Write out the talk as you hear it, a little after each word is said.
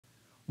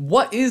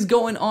What is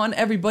going on,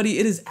 everybody?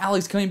 It is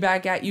Alex coming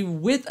back at you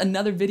with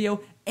another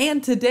video.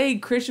 And today,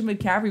 Christian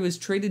McCaffrey was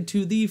traded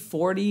to the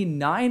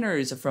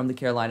 49ers from the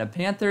Carolina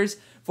Panthers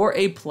for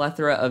a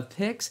plethora of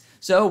picks.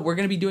 So we're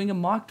going to be doing a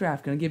mock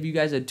draft. Going to give you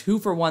guys a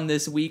 2-for-1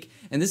 this week.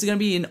 And this is going to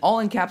be an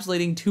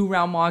all-encapsulating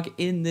 2-round mock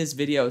in this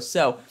video.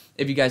 So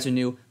if you guys are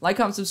new, like,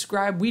 comment,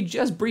 subscribe. We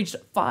just breached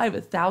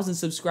 5,000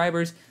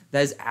 subscribers.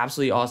 That is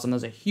absolutely awesome. That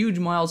was a huge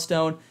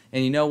milestone.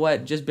 And you know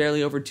what? Just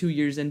barely over 2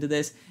 years into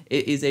this,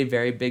 it is a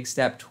very big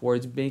step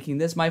towards making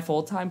this my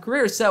full-time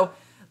career. So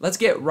let's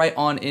get right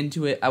on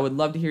into it. I would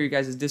love to hear you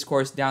guys'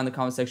 discourse down in the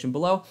comment section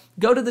below.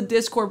 Go to the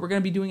Discord. We're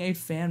going to be doing a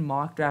fan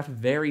mock draft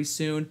very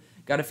soon.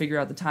 Got to figure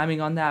out the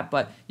timing on that,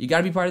 but you got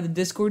to be part of the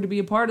Discord to be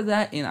a part of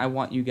that, and I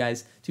want you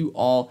guys to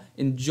all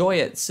enjoy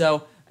it.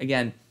 So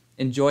again,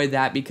 enjoy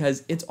that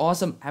because it's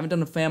awesome. I haven't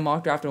done a fan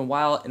mock draft in a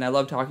while, and I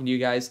love talking to you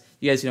guys.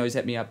 You guys can always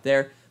hit me up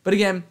there. But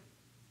again,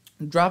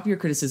 drop your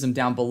criticism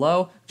down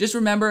below. Just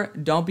remember,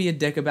 don't be a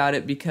dick about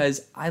it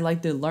because I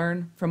like to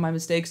learn from my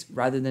mistakes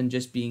rather than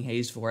just being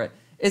hazed for it.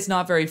 It's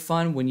not very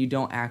fun when you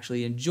don't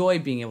actually enjoy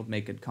being able to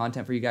make good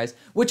content for you guys,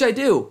 which I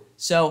do.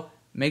 So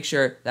make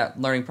sure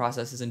that learning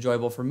process is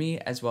enjoyable for me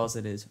as well as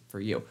it is for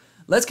you.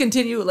 Let's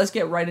continue. Let's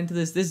get right into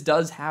this. This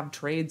does have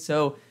trade,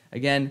 so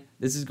again,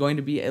 this is going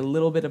to be a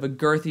little bit of a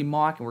girthy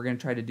mock, and we're going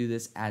to try to do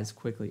this as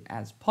quickly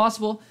as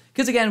possible.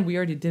 Because again, we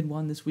already did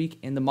one this week,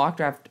 and the mock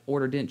draft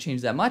order didn't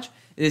change that much.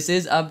 This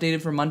is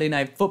updated for Monday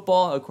Night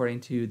Football,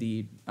 according to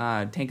the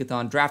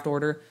Tankathon draft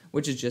order,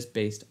 which is just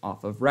based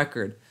off of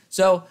record.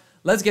 So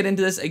let's get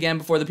into this again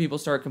before the people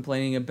start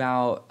complaining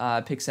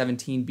about pick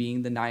 17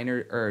 being the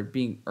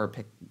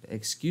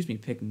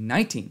pick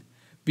 19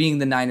 being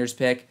the Niners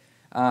pick.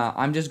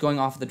 I'm just going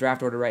off of the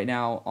draft order right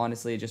now.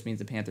 Honestly, it just means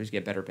the Panthers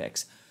get better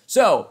picks.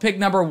 So, pick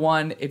number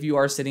 1, if you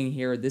are sitting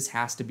here, this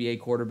has to be a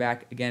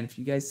quarterback. Again, if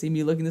you guys see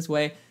me looking this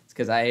way, it's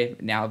because I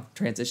now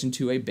transitioned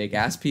to a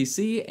big-ass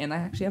PC, and I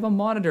actually have a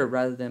monitor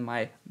rather than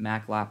my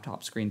Mac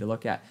laptop screen to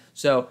look at.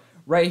 So,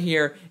 right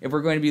here, if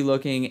we're going to be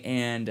looking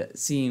and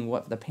seeing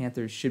what the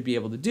Panthers should be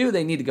able to do,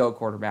 they need to go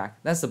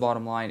quarterback. That's the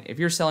bottom line. If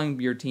you're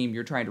selling your team,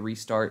 you're trying to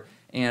restart.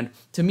 And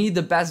to me,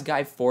 the best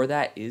guy for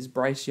that is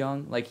Bryce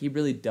Young. Like, he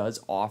really does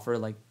offer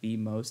like the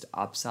most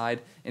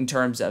upside in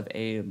terms of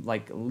a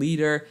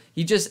leader.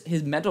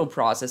 His mental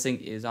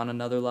processing is on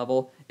another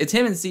level. It's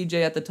him and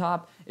CJ at the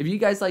top. If you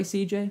guys like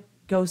CJ,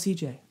 go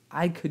CJ.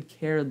 I could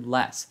care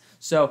less.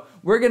 So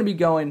we're going to be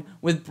going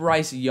with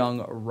Bryce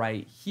Young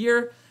right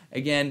here.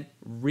 Again,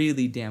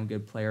 really damn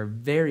good player.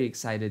 Very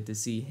excited to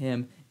see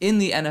him in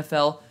the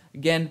NFL.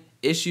 Again,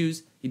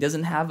 issues. He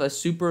doesn't have a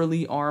super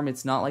elite arm.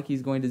 It's not like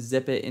he's going to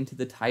zip it into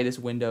the tightest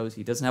windows.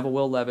 He doesn't have a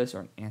Will Levis or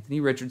an Anthony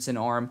Richardson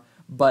arm,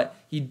 but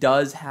he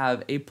does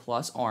have a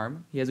plus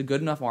arm. He has a good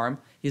enough arm.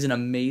 He's an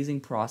amazing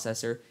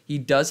processor. He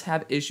does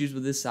have issues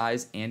with his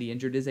size, and he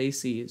injured his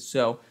AC,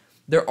 so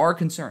there are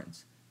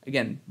concerns.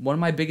 Again, one of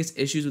my biggest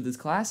issues with this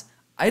class,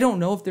 I don't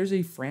know if there's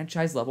a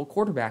franchise-level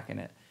quarterback in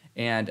it,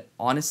 and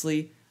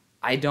honestly,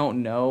 I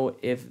don't know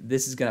if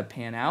this is going to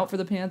pan out for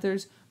the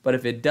Panthers, but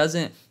if it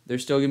doesn't,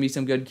 there's still going to be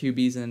some good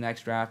QBs in the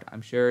next draft.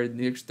 I'm sure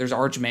there's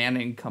Arch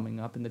Manning coming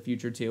up in the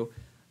future too.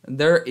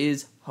 There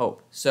is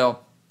hope. So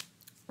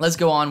let's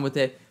go on with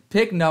it.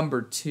 Pick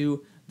number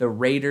 2, the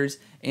Raiders.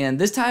 And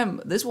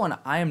this one,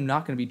 I am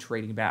not going to be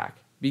trading back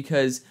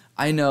because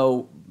I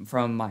know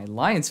from my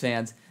Lions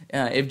fans,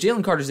 if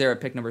Jalen Carter's there at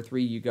pick number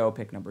 3, you go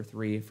pick number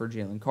 3 for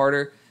Jalen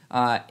Carter.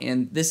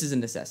 And this is a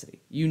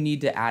necessity. You need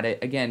to add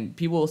it. Again,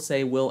 people will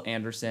say Will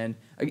Anderson.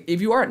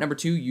 If you are at number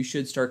 2, you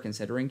should start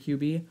considering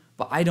QB,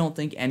 but I don't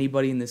think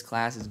anybody in this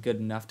class is good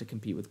enough to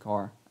compete with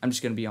Carr. I'm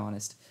just going to be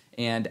honest.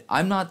 And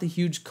I'm not the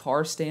huge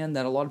Carr stan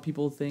that a lot of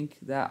people think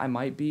that I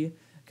might be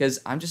because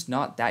I'm just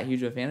not that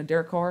huge of a fan of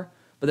Derek Carr.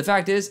 But the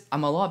fact is,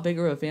 I'm a lot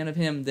bigger of a fan of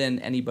him than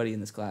anybody in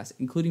this class,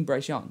 including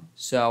Bryce Young.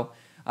 So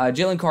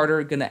Jalen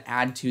Carter going to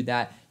add to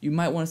that. You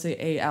might want to say,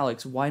 hey,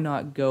 Alex, why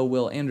not go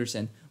Will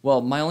Anderson?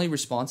 Well, my only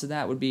response to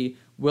that would be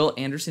Will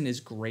Anderson is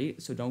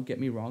great, so don't get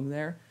me wrong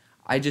there.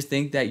 I just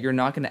think that you're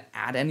not going to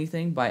add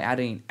anything by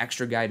adding an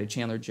extra guy to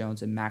Chandler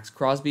Jones and Max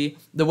Crosby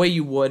the way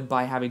you would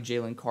by having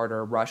Jalen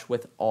Carter rush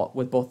with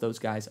both those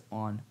guys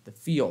on the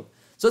field.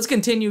 So let's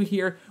continue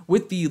here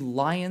with the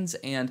Lions,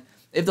 and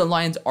if the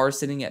Lions are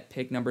sitting at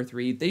pick number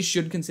 3, they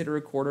should consider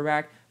a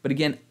quarterback. But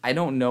again, I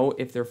don't know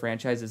if their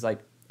franchise is like,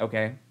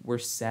 okay, we're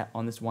set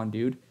on this one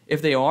dude.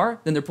 If they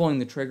are, then they're pulling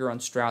the trigger on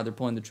Stroud. They're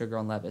pulling the trigger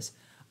on Levis.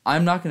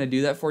 I'm not going to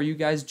do that for you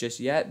guys just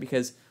yet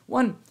because,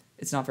 1,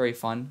 it's not very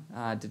fun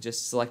to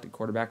just select a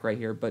quarterback right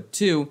here. But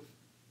 2,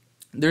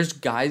 there's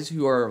guys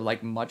who are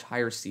like much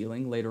higher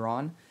ceiling later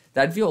on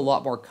that I'd feel a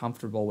lot more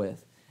comfortable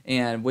with.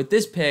 And with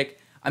this pick,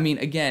 I mean,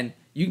 again,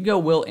 you can go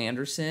Will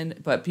Anderson,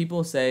 but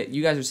people say,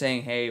 you guys are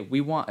saying, hey,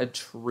 we want a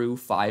true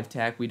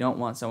 5-tech. We don't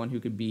want someone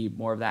who could be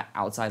more of that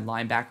outside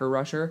linebacker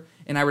rusher.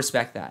 And I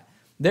respect that.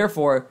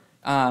 Therefore,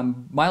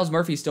 Myles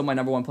Murphy is still my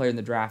number 1 player in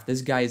the draft.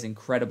 This guy is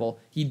incredible.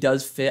 He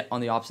does fit on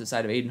the opposite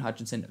side of Aiden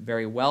Hutchinson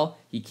very well.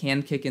 He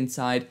can kick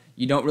inside.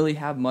 You don't really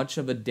have much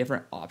of a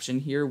different option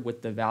here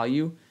with the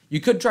value. You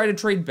could try to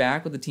trade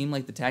back with a team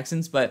like the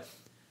Texans, but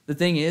the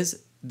thing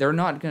is, they're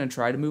not going to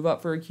try to move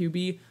up for a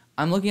QB.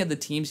 I'm looking at the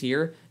teams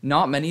here.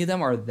 Not many of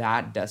them are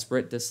that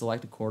desperate to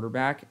select a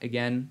quarterback.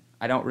 Again,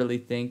 I don't really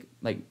think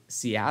like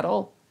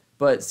Seattle,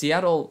 but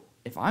Seattle,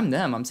 if I'm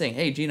them, I'm saying,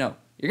 hey, Gino,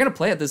 you're going to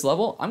play at this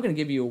level. I'm going to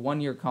give you a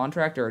 1-year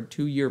contract or a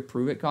 2-year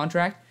prove-it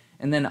contract,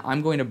 and then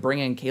I'm going to bring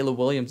in Caleb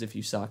Williams if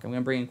you suck. I'm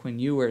going to bring in Quinn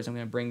Ewers. I'm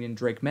going to bring in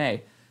Drake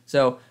May.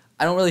 So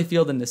I don't really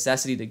feel the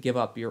necessity to give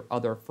up your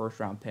other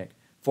first-round pick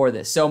for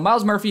this. So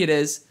Myles Murphy it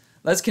is.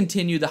 Let's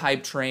continue the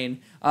hype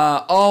train.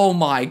 Oh,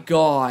 my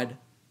God.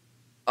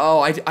 Oh,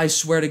 I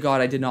swear to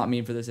God, I did not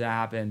mean for this to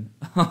happen.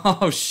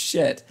 Oh,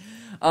 shit.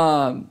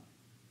 Oh,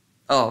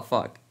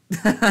 fuck.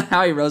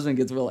 Howie Roseman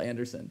gets Will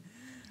Anderson.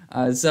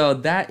 So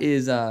that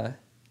is...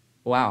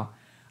 wow.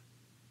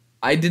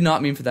 I did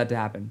not mean for that to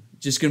happen.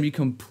 Just going to be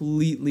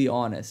completely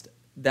honest.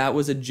 That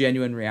was a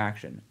genuine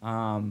reaction.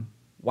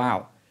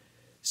 Wow.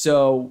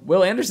 So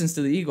Will Anderson's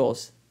to the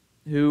Eagles,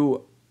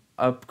 who,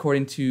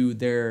 according to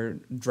their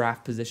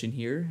draft position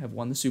here, have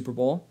won the Super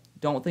Bowl.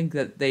 Don't think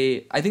that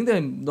I think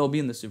they'll be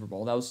in the Super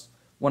Bowl. That was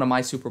one of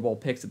my Super Bowl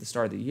picks at the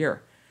start of the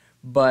year.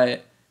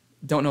 But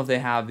don't know if they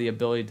have the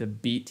ability to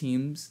beat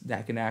teams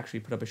that can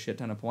actually put up a shit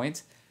ton of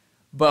points.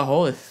 But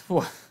holy...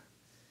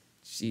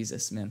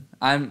 Jesus, man.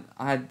 We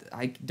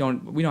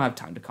don't have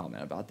time to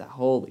comment about that.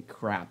 Holy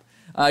crap.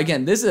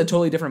 Again, this is a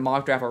totally different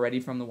mock draft already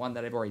from the one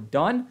that I've already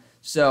done.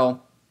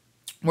 So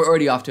we're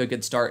already off to a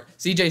good start.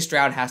 CJ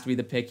Stroud has to be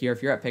the pick here.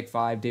 If you're at pick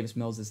 5, Davis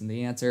Mills isn't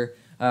the answer.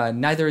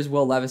 Neither is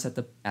Will Levis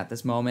at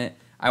this moment.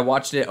 I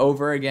watched it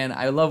over again.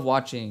 I love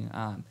watching.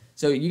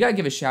 So you got to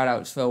give a shout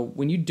out. So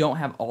when you don't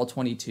have all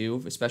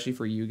 22, especially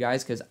for you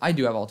guys, because I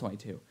do have all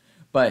 22.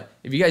 But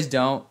if you guys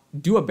don't,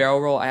 do a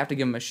barrel roll. I have to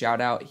give him a shout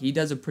out. He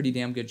does a pretty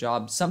damn good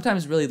job.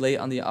 Sometimes really late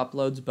on the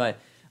uploads, but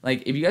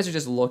like if you guys are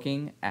just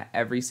looking at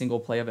every single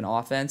play of an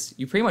offense,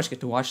 you pretty much get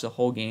to watch the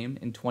whole game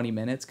in 20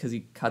 minutes because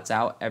he cuts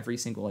out every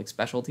single like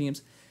special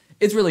teams.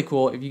 It's really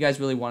cool. If you guys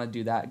really want to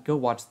do that, go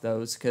watch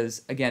those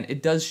because again,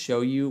 it does show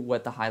you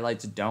what the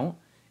highlights don't.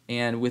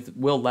 And with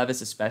Will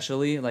Levis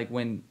especially, like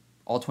when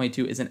all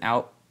 22 isn't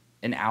out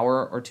an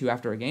hour or two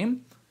after a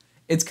game,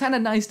 it's kind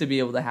of nice to be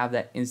able to have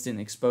that instant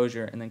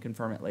exposure and then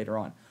confirm it later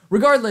on.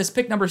 Regardless,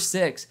 pick number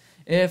 6,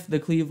 if the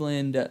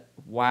Cleveland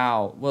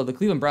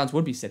Browns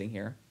would be sitting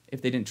here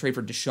if they didn't trade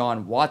for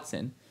Deshaun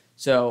Watson.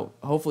 So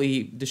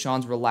hopefully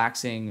Deshaun's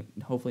relaxing,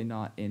 hopefully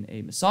not in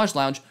a massage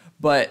lounge.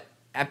 But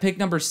at pick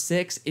number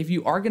 6, if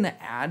you are going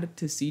to add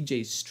to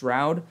CJ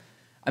Stroud,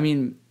 I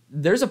mean,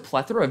 there's a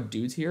plethora of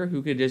dudes here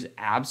who could just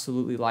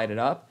absolutely light it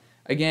up.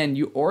 Again,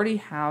 you already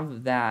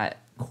have that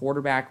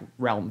quarterback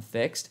realm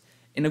fixed.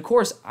 And of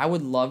course, I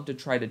would love to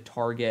try to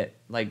target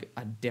like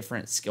a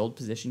different skilled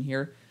position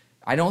here.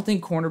 I don't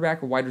think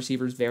cornerback or wide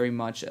receiver is very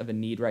much of a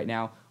need right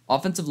now.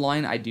 Offensive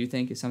line, I do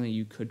think is something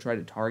you could try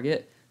to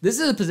target. This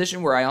is a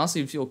position where I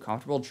honestly feel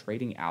comfortable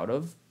trading out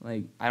of.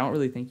 Like, I don't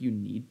really think you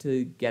need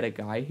to get a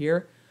guy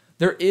here.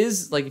 There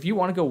is, like, if you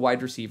want to go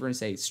wide receiver and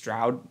say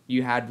Stroud,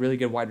 you had really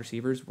good wide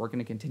receivers, we're going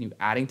to continue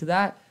adding to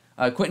that.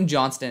 Quentin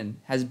Johnston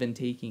has been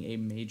taking a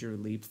major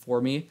leap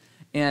for me.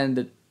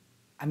 And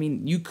I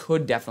mean, you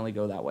could definitely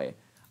go that way.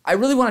 I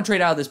really want to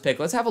trade out of this pick.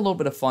 Let's have a little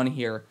bit of fun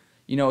here.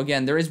 You know,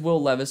 again, there is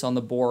Will Levis on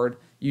the board.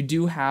 You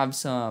do have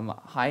some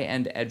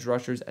high-end edge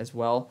rushers as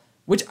well,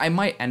 which I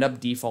might end up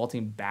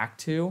defaulting back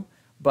to.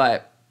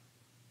 But,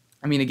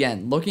 I mean,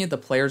 again, looking at the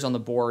players on the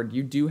board,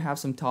 you do have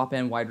some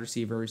top-end wide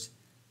receivers.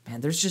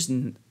 Man, there's just...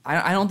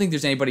 I don't think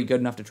there's anybody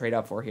good enough to trade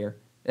up for here.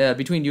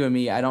 Between you and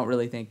me, I don't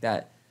really think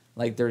that,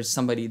 like, there's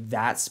somebody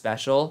that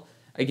special.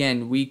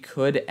 Again, we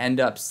could end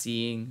up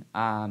seeing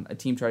a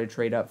team try to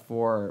trade up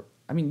for...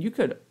 I mean, you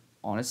could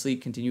honestly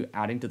continue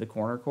adding to the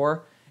corner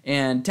core.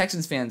 And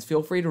Texans fans,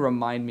 feel free to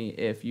remind me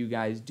if you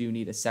guys do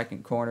need a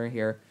second corner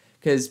here.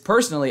 Because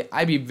personally,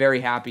 I'd be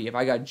very happy if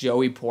I got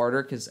Joey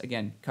Porter. Because,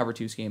 again, cover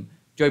 2 scheme.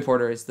 Joey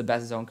Porter is the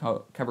best zone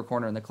cover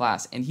corner in the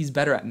class. And he's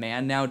better at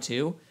man now,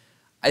 too.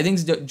 I think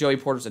Joey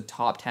Porter's a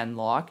top 10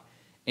 lock.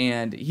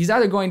 And he's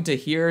either going to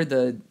hear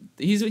the...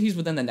 He's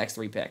within the next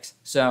 3 picks.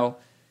 So,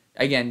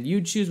 again, you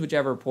choose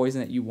whichever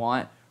poison that you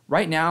want.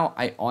 Right now,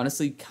 I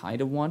honestly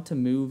kind of want to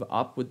move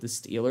up with the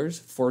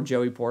Steelers for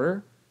Joey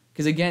Porter.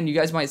 Because, again, you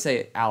guys might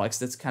say, Alex,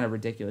 that's kind of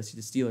ridiculous.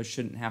 The Steelers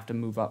shouldn't have to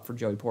move up for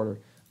Joey Porter.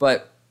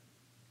 But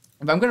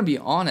if I'm going to be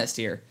honest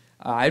here,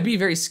 I'd be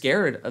very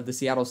scared of the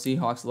Seattle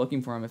Seahawks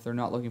looking for him if they're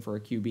not looking for a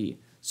QB.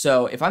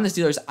 So if I'm the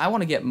Steelers, I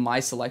want to get my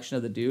selection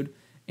of the dude.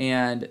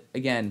 And,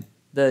 again,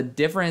 the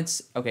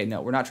difference... Okay,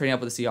 no, we're not trading up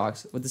with the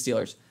Seahawks, with the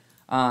Steelers.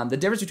 The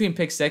difference between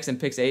pick 6 and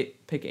pick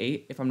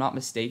 8, if I'm not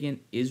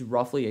mistaken, is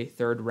roughly a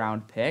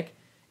 3rd-round pick.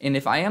 And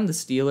if I am the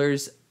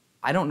Steelers,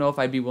 I don't know if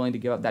I'd be willing to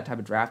give up that type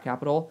of draft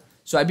capital.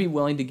 So I'd be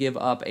willing to give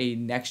up a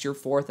next year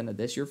 4th and a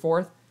this year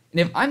 4th.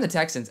 And if I'm the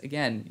Texans,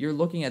 again, you're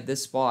looking at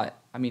this spot.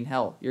 I mean,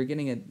 hell, you're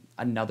getting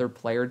another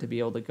player to be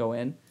able to go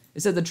in.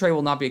 It said the trade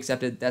will not be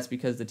accepted. That's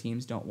because the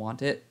teams don't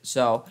want it.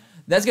 So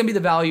that's going to be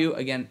the value.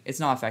 Again, it's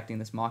not affecting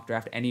this mock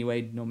draft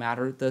anyway, no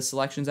matter the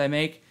selections I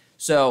make.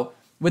 So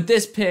with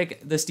this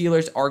pick, the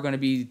Steelers are going to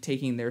be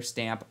taking their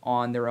stamp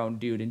on their own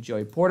dude in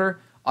Joey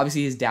Porter.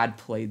 Obviously, his dad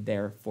played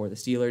there for the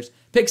Steelers.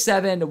 Pick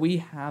 7, we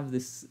have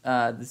this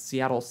the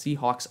Seattle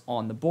Seahawks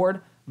on the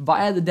board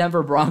via the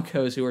Denver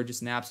Broncos, who are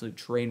just an absolute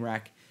train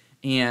wreck.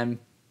 And,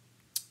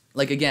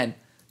 like, again,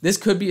 this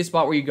could be a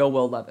spot where you go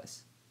Will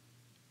Levis.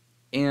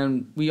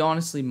 And we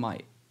honestly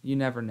might. You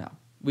never know.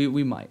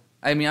 We might.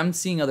 I mean, I'm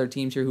seeing other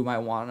teams here who might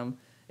want him.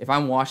 If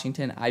I'm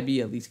Washington, I'd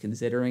be at least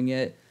considering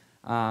it.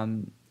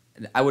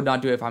 I would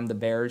not do it if I'm the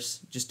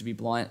Bears, just to be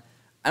blunt.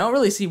 I don't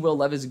really see Will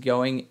Levis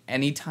going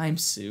anytime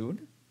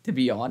soon, to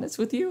be honest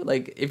with you.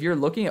 Like, if you're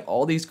looking at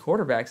all these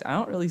quarterbacks, I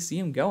don't really see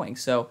him going.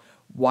 So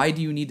why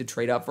do you need to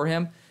trade up for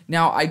him?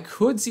 Now, I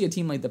could see a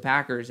team like the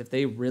Packers, if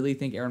they really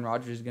think Aaron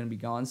Rodgers is going to be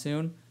gone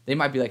soon, they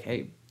might be like,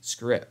 hey,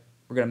 screw it.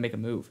 We're going to make a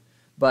move.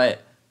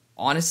 But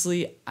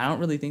honestly, I don't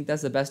really think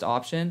that's the best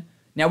option.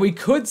 Now, we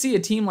could see a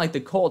team like the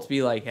Colts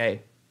be like,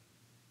 hey,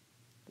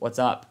 what's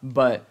up?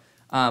 But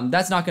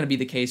that's not going to be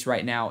the case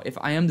right now. If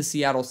I am the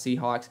Seattle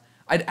Seahawks,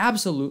 I'd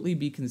absolutely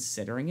be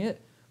considering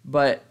it.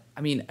 But,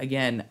 I mean,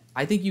 again,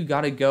 I think you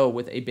got to go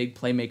with a big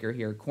playmaker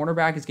here.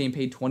 Cornerback is getting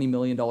paid $20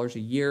 million a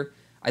year.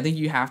 I think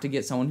you have to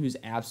get someone who's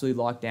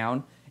absolutely locked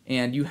down.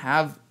 And you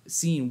have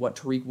seen what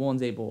Tariq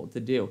Woolen's able to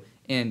do.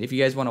 And if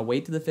you guys want to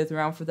wait to the 5th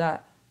round for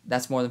that,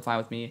 that's more than fine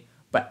with me.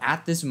 But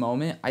at this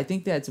moment, I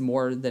think that it's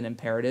more than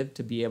imperative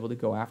to be able to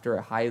go after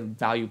a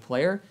high-value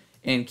player.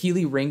 And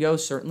Kelee Ringo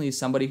certainly is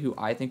somebody who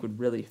I think would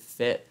really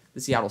fit the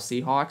Seattle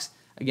Seahawks.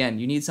 Again,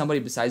 you need somebody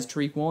besides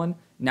Tariq Woolen.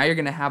 Now you're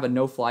going to have a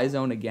no-fly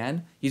zone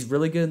again. He's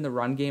really good in the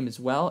run game as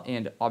well.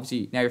 And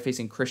obviously, now you're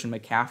facing Christian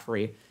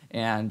McCaffrey.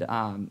 And,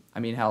 I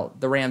mean, hell,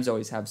 the Rams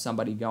always have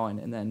somebody going.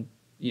 And then,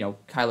 you know,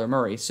 Kyler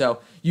Murray.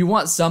 So you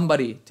want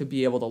somebody to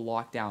be able to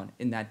lock down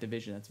in that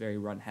division that's very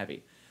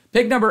run-heavy.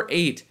 Pick number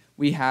 8,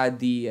 we have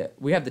the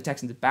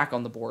Texans back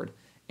on the board.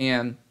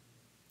 And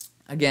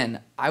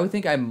again, I would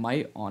think I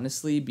might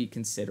honestly be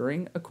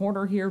considering a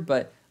corner here,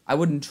 but I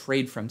wouldn't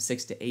trade from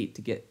 6 to 8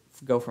 to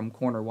go from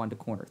corner 1 to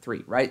corner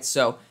 3, right?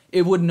 So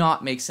it would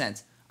not make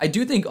sense. I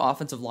do think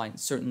offensive line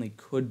certainly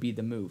could be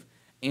the move.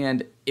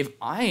 And if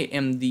I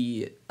am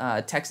the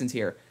Texans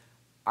here,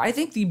 I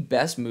think the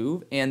best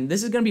move, and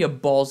this is going to be a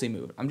ballsy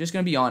move. I'm just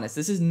going to be honest.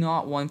 This is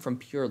not one from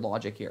pure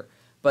logic here.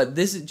 But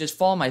this is just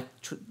follow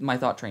my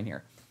thought train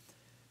here.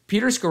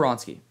 Peter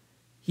Skoronski,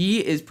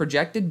 he is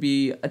projected to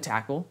be a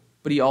tackle,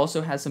 but he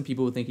also has some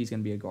people who think he's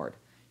going to be a guard.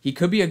 He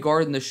could be a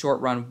guard in the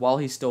short run while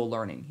he's still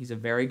learning. He's a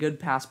very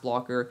good pass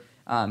blocker.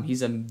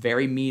 He's a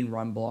very mean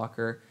run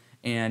blocker.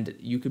 And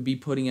you could be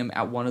putting him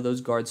at one of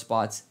those guard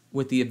spots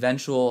with the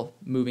eventual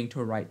moving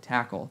to a right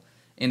tackle.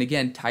 And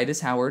again,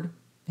 Titus Howard,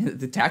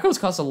 the tackles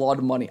cost a lot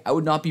of money. I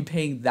would not be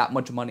paying that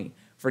much money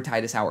for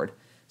Titus Howard.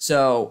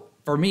 So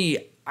for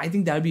me, I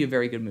think that would be a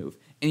very good move.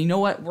 And you know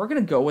what? We're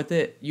going to go with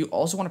it. You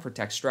also want to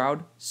protect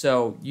Stroud.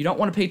 So you don't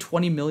want to pay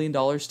 $20 million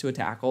to a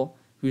tackle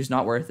who's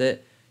not worth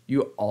it.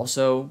 You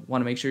also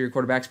want to make sure your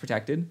quarterback's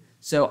protected.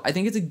 So I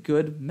think it's a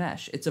good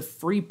mesh. It's a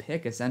free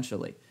pick,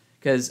 essentially.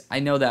 Because I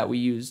know that we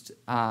used,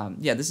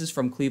 this is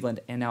from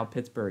Cleveland and now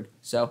Pittsburgh.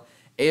 So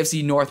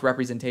AFC North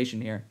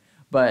representation here.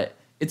 But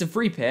it's a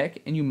free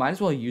pick, and you might as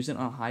well use it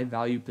on a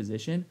high-value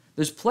position.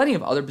 There's plenty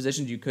of other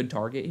positions you could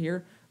target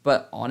here.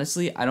 But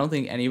honestly, I don't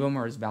think any of them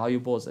are as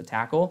valuable as a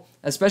tackle,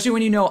 especially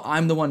when you know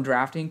I'm the one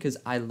drafting because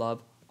I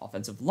love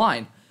offensive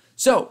line.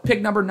 So,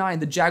 pick number 9,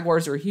 the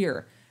Jaguars are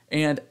here.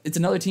 And it's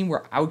another team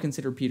where I would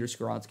consider Peter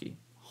Skoronski.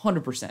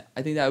 100%.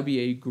 I think that would be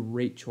a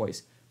great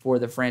choice for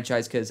the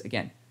franchise because,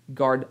 again,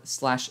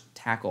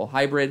 guard/tackle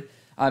hybrid.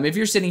 If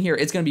you're sitting here,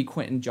 it's going to be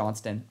Quentin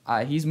Johnston.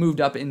 He's moved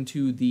up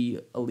into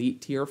the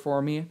elite tier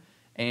for me.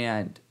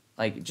 And,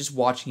 like, just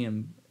watching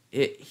him,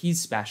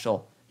 he's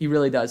special. He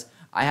really does.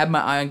 I have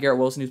my eye on Garrett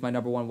Wilson, who's my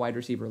number 1 wide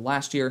receiver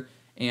last year,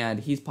 and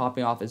he's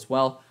popping off as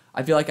well.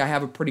 I feel like I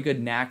have a pretty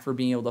good knack for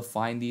being able to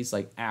find these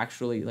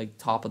actually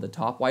top of the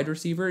top wide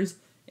receivers,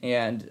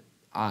 and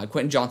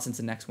Quentin Johnston's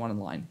the next one in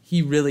line.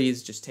 He really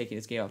is just taking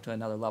his game up to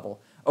another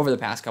level over the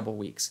past couple of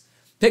weeks.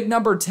 Pick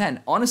number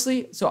 10.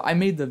 Honestly, so I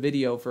made the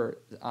video for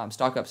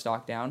Stock Up,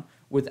 Stock Down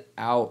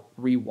without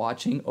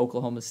rewatching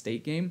Oklahoma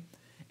State game,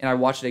 and I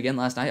watched it again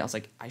last night. I was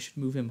like, I should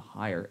move him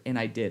higher, and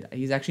I did.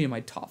 He's actually in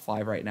my top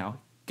 5 right now.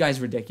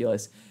 Guy's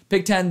ridiculous.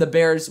 Pick 10, the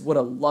Bears would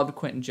have loved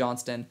Quentin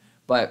Johnston,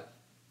 but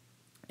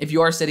if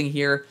you are sitting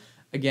here,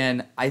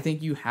 again, I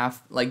think you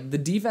have, the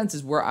defense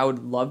is where I would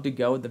love to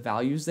go with the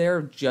values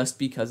there just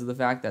because of the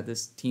fact that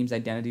this team's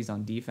identity is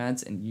on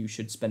defense and you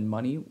should spend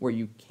money where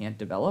you can't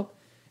develop,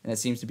 and it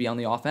seems to be on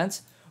the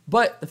offense.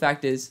 But the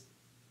fact is,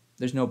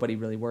 there's nobody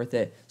really worth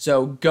it.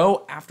 So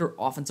go after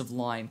offensive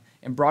line,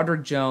 and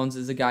Broderick Jones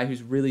is a guy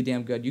who's really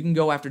damn good. You can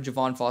go after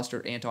Javon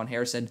Foster, Anton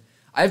Harrison.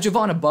 I have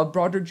Javon above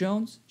Broderick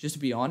Jones, just to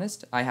be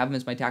honest. I have him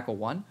as my tackle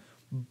 1.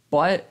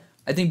 But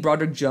I think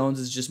Broderick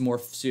Jones is just more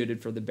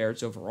suited for the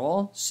Bears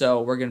overall.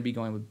 So we're going to be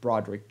going with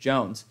Broderick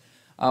Jones.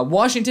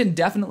 Washington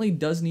definitely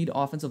does need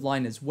offensive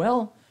line as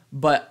well.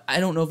 But I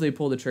don't know if they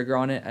pull the trigger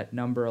on it at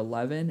number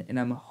 11. And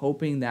I'm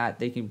hoping that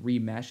they can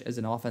remesh as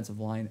an offensive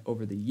line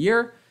over the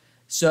year.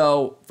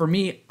 So for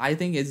me, I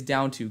think it's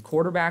down to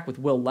quarterback with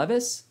Will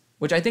Levis,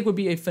 which I think would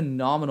be a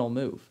phenomenal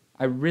move.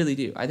 I really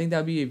do. I think that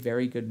would be a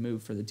very good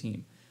move for the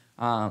team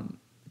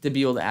to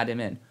be able to add him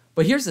in.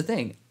 But here's the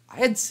thing. I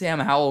had Sam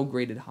Howell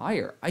graded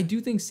higher. I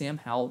do think Sam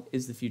Howell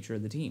is the future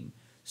of the team.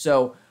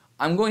 So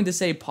I'm going to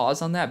say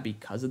pause on that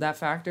because of that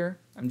factor.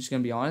 I'm just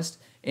going to be honest.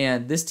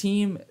 And this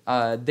team,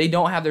 they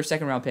don't have their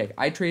second round pick.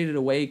 I traded it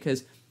away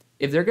because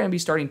if they're going to be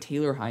starting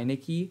Taylor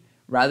Heineke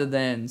rather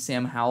than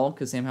Sam Howell,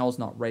 because Sam Howell's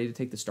not ready to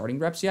take the starting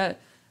reps yet,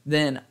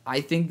 then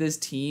I think this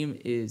team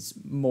is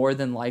more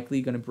than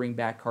likely going to bring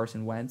back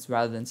Carson Wentz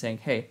rather than saying,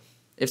 hey,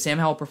 if Sam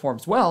Howell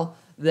performs well,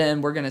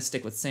 then we're going to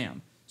stick with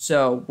Sam.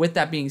 So with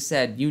that being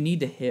said, you need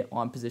to hit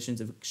on positions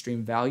of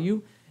extreme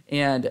value.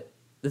 And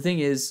the thing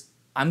is,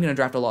 I'm going to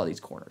draft a lot of these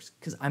corners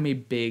because I'm a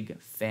big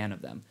fan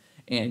of them.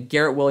 And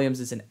Garrett Williams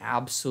is an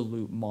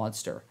absolute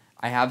monster.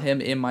 I have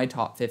him in my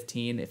top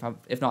 15,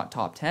 if not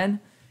top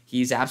 10.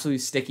 He's absolutely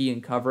sticky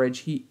in coverage.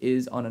 He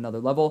is on another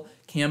level.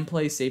 Can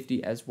play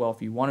safety as well if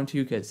you want him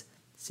to because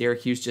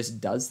Syracuse just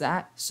does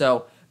that.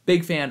 So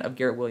big fan of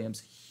Garrett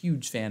Williams.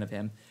 Huge fan of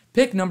him.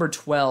 Pick number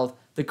 12.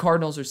 The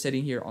Cardinals are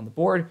sitting here on the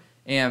board.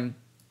 And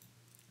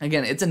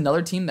again, it's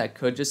another team that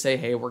could just say,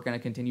 hey, we're going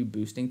to continue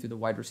boosting through the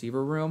wide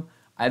receiver room.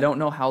 I don't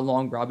know how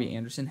long Robbie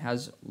Anderson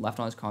has left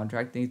on his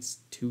contract. I think it's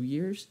 2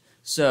 years.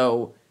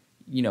 So,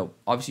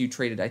 obviously you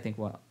traded, I think,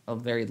 a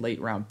very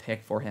late round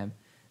pick for him.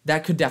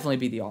 That could definitely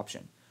be the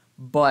option.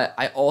 But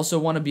I also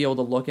want to be able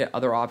to look at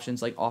other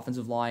options like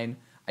offensive line.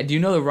 I do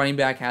know the running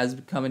back has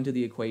come into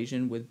the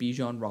equation with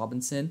Bijan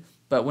Robinson.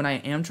 But when I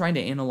am trying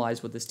to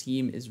analyze what this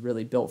team is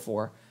really built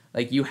for,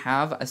 like you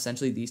have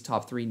essentially these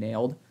top three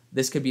nailed.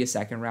 This could be a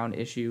second round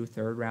issue,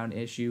 third round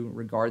issue,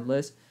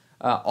 regardless.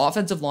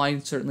 Offensive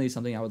line certainly is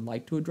something I would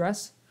like to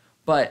address.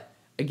 But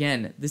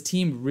again, this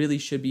team really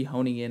should be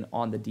honing in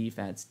on the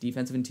defense.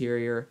 Defensive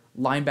interior,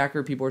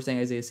 linebacker, people are saying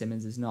Isaiah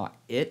Simmons is not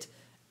it.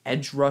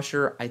 Edge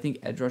rusher, I think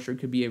edge rusher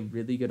could be a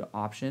really good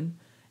option.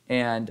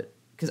 And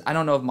because I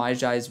don't know if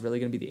Myles is really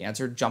going to be the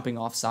answer, jumping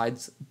off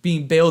sides,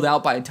 being bailed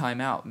out by a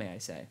timeout, may I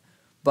say.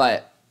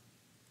 But,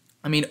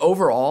 I mean,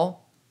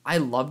 overall, I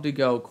love to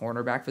go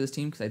cornerback for this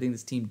team because I think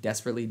this team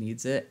desperately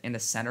needs it, and a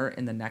center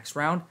in the next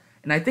round.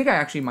 And I think I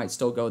actually might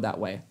still go that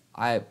way.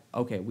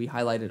 We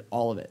highlighted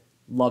all of it.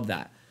 Love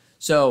that.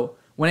 So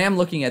when I am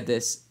looking at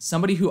this,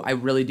 somebody who I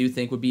really do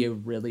think would be a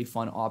really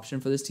fun option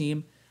for this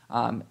team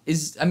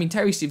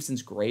Tyree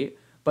Stevenson's great,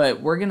 but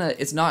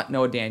it's not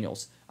Noah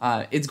Daniels.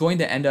 It's going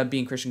to end up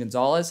being Christian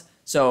Gonzalez.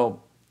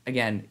 So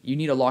again, you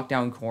need a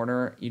lockdown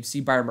corner. You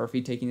see Byron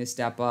Murphy taking a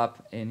step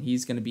up, and he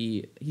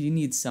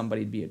needs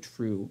somebody to be a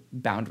true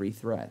boundary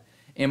threat.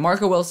 And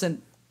Marco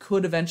Wilson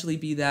could eventually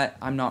be that.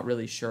 I'm not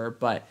really sure,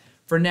 but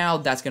for now,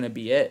 that's going to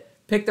be it.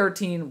 Pick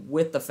 13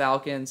 with the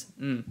Falcons.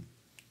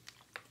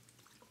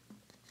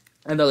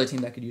 Another team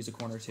that could use a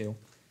corner too.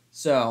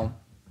 So,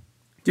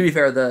 to be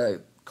fair,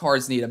 the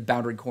Cards need a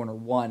boundary corner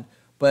one.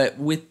 But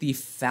with the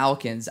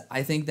Falcons,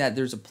 I think that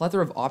there's a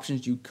plethora of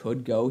options you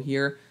could go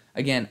here.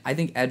 Again, I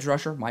think edge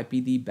rusher might be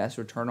the best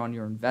return on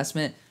your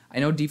investment. I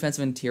know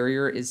defensive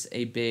interior is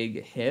a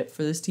big hit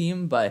for this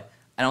team, but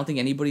I don't think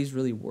anybody's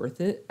really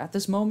worth it at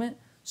this moment.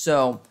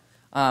 So,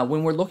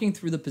 when we're looking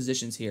through the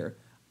positions here,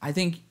 I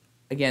think,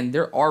 again,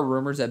 there are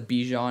rumors that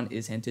Bijan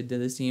is hinted to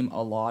this team.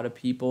 A lot of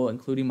people,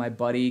 including my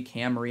buddy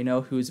Cam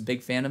Marino, who is a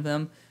big fan of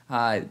him,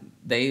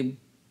 they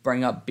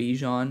bring up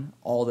Bijan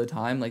all the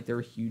time. Like,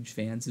 they're huge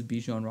fans of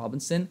Bijan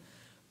Robinson.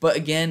 But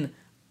again,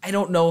 I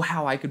don't know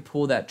how I could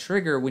pull that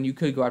trigger when you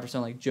could go after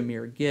someone like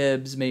Jahmyr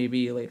Gibbs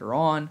maybe later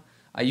on.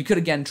 You could,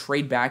 again,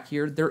 trade back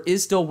here. There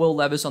is still Will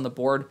Levis on the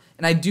board,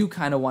 and I do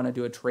kind of want to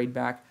do a trade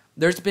back.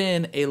 There's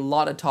been a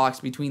lot of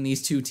talks between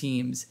these two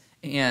teams,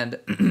 and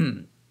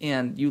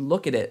and you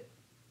look at it,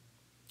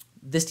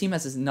 this team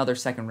has another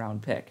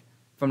second-round pick,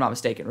 if I'm not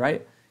mistaken,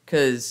 right?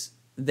 Because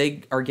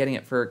they are getting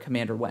it for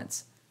Commander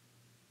Wentz.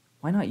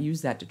 Why not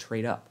use that to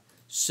trade up?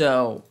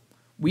 So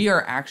we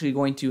are actually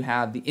going to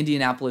have the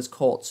Indianapolis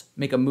Colts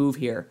make a move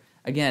here,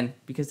 again,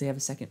 because they have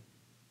a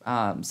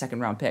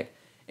second-round pick.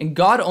 And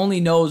God only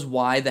knows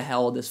why the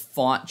hell this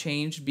font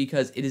changed,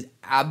 because it is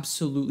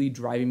absolutely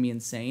driving me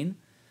insane.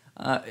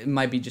 It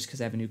might be just because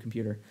I have a new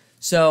computer.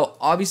 So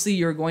obviously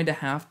you're going to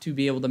have to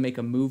be able to make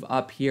a move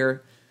up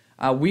here.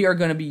 We are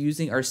going to be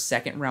using our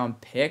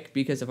second-round pick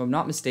because if I'm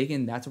not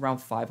mistaken, that's around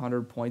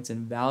 500 points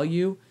in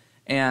value.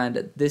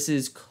 And this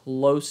is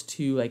close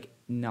to like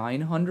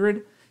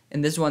 900.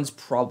 And this one's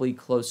probably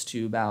close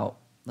to about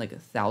like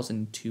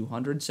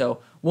 1,200.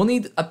 So we'll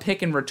need a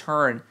pick in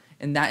return.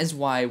 And that is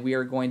why we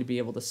are going to be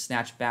able to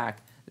snatch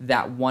back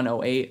that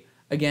 108.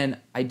 Again,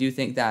 I do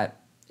think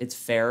that it's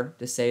fair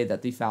to say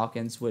that the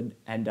Falcons would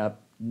end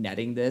up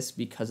netting this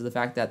because of the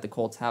fact that the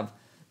Colts have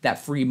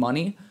that free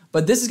money.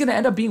 But this is going to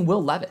end up being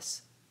Will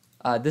Levis.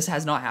 This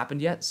has not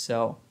happened yet,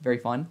 so very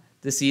fun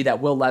to see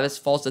that Will Levis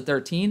falls to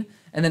 13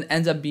 and then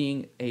ends up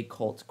being a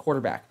Colts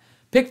quarterback.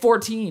 Pick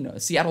 14,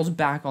 Seattle's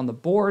back on the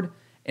board.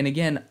 And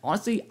again,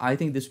 honestly, I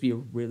think this would be a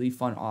really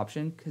fun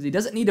option because he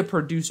doesn't need to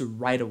produce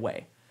right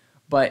away.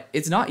 But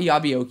it's not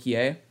Iabi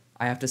Okie.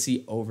 I have to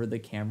see over the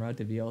camera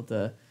to be able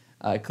to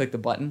click the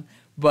button.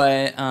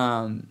 But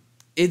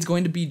it's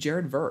going to be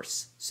Jared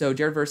Verse. So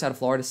Jared Verse out of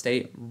Florida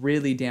State,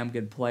 really damn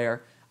good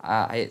player.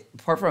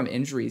 Apart from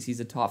injuries, he's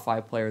a top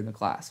 5 player in the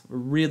class. A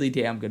really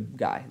damn good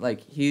guy.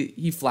 Like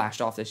he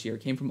flashed off this year.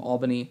 Came from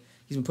Albany.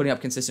 He's been putting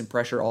up consistent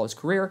pressure all his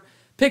career.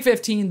 Pick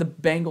 15, the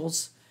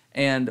Bengals.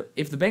 And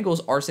if the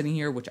Bengals are sitting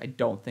here, which I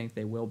don't think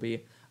they will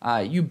be,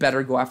 you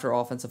better go after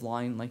offensive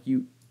line. Like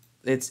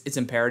it's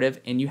imperative,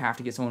 and you have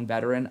to get someone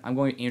veteran. I'm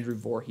going Andrew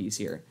Voorhees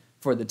here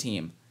for the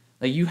team.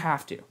 Like you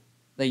have to.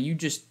 Like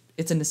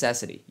it's a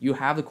necessity. You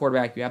have the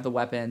quarterback, you have the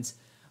weapons.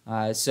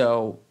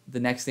 So the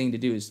next thing to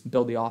do is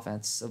build the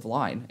offensive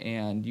line,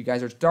 and you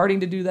guys are starting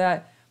to do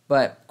that.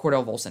 But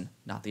Cordell Volson,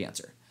 not the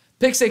answer.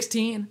 Pick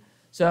 16.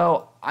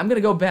 So I'm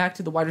gonna go back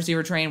to the wide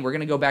receiver train. We're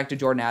gonna go back to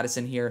Jordan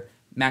Addison here.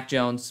 Mac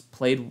Jones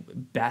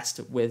played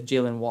best with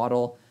Jalen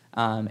Waddle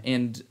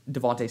and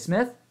Devontae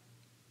Smith.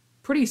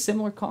 Pretty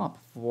similar comp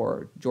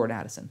for Jordan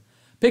Addison.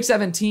 Pick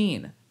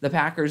 17. The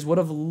Packers would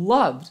have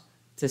loved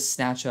to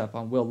snatch up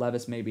on Will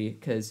Levis maybe,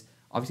 because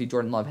obviously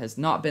Jordan Love has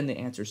not been the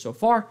answer so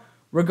far.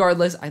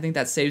 Regardless, I think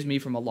that saves me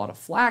from a lot of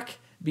flack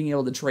being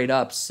able to trade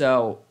up.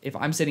 So if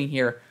I'm sitting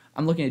here,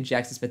 I'm looking at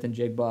Jackson Smith and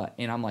Jigba,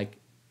 and I'm like,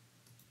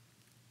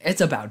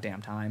 it's about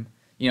damn time.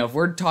 You know, if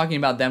we're talking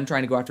about them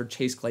trying to go after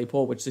Chase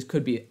Claypool, which this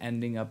could be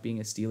ending up being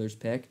a Steelers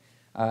pick,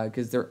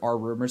 because there are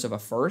rumors of a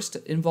first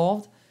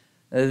involved,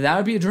 that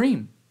would be a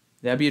dream.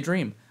 That'd be a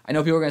dream. I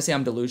know people are going to say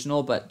I'm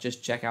delusional, but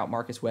just check out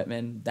Marcus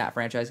Whitman, that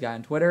franchise guy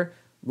on Twitter.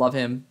 Love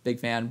him, big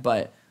fan.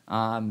 But,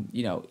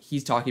 you know,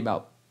 he's talking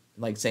about,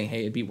 like, saying,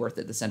 hey, it'd be worth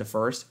it to send a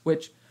first,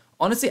 which,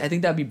 honestly, I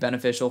think that'd be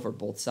beneficial for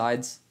both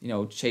sides. You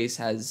know, Chase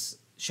has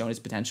shown his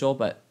potential,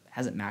 but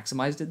hasn't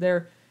maximized it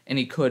there, and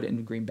he could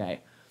in Green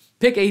Bay.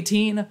 Pick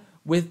 18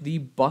 with the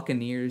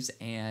Buccaneers,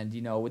 and,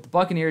 you know, with the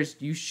Buccaneers,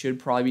 you should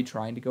probably be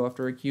trying to go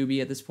after a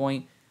QB at this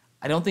point.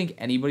 I don't think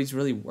anybody's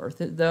really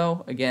worth it,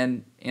 though.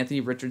 Again,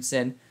 Anthony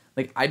Richardson,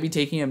 like, I'd be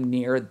taking him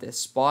near this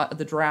spot of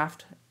the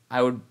draft.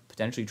 I would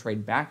potentially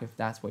trade back if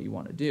that's what you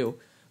want to do.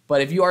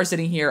 But if you are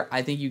sitting here,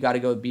 I think you got to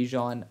go with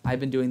Bijan. I've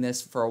been doing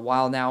this for a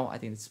while now. I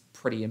think it's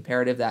pretty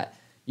imperative that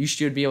you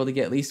should be able to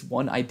get at least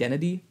one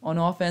identity on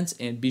offense,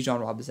 and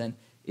Bijan Robinson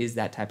is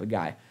that type of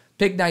guy.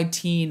 Pick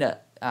 19,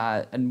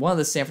 and one of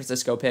the San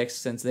Francisco picks,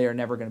 since they are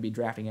never going to be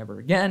drafting ever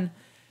again,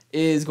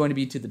 is going to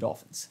be to the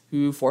Dolphins,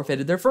 who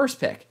forfeited their first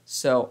pick.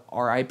 So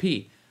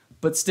RIP.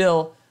 But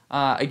still,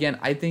 again,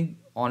 I think,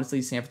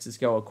 honestly, San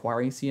Francisco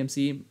acquiring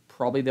CMC,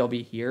 probably they'll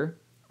be here.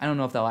 I don't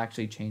know if they'll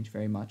actually change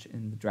very much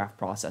in the draft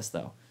process,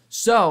 though.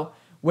 So,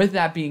 with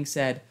that being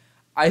said,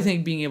 I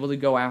think being able to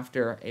go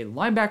after a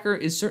linebacker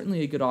is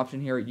certainly a good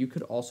option here. You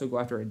could also go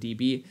after a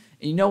DB.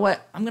 And you know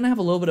what? I'm going to have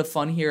a little bit of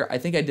fun here. I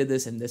think I did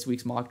this in this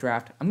week's mock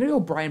draft. I'm going to go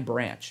Brian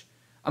Branch.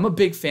 I'm a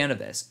big fan of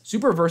this.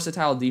 Super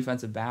versatile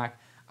defensive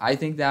back. I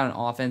think that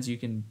on offense, you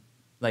can,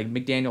 like,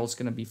 McDaniel's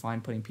going to be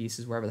fine putting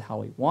pieces wherever the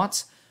hell he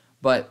wants.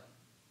 But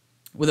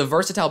with a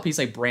versatile piece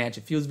like Branch,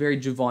 it feels very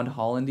Javon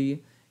Holland-y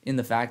in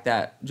the fact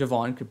that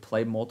Javon could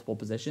play multiple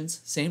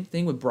positions. Same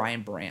thing with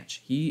Brian Branch.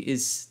 He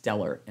is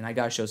stellar, and I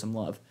got to show some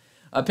love.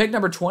 Pick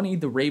number 20,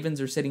 the Ravens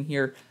are sitting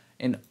here.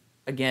 And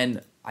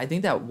again, I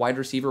think that wide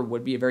receiver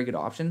would be a very good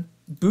option.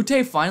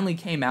 Butte finally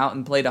came out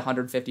and played a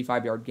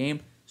 155-yard game.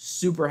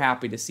 Super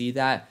happy to see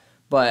that.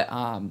 But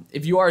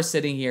if you are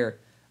sitting here,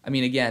 I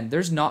mean, again,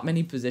 there's not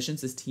many positions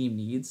this team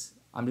needs.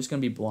 I'm just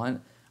going to be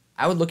blunt.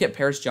 I would look at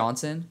Paris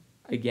Johnson.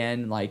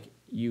 Again, like,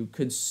 you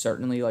could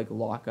certainly, like,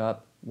 lock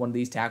up one of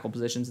these tackle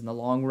positions in the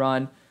long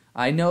run.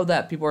 I know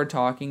that people are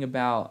talking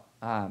about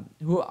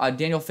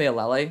Daniel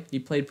Faalele. He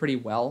played pretty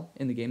well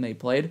in the game that he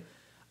played.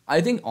 I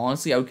think,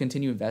 honestly, I would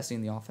continue investing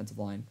in the offensive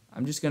line.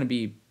 I'm just going to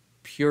be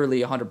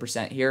purely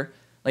 100% here.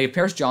 Like, if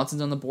Paris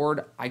Johnson's on the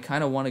board, I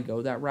kind of want to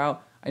go that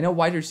route. I know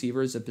wide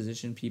receiver is a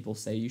position people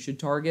say you should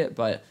target,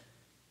 but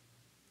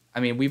I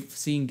mean, we've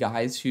seen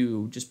guys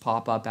who just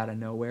pop up out of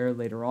nowhere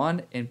later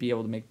on and be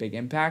able to make big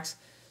impacts.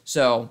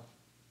 So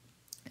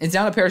it's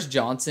down to Paris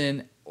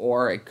Johnson,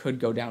 or it could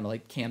go down to,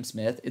 like, Cam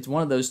Smith. It's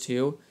one of those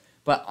two,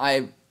 but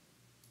I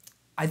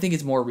think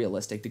it's more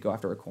realistic to go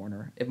after a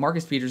corner. If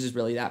Marcus Peters is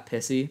really that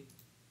pissy,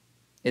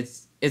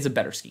 it's a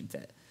better scheme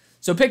fit.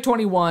 So pick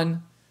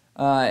 21,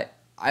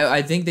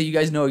 I think that you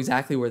guys know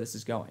exactly where this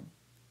is going.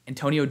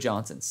 Antonio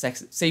Johnson,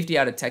 safety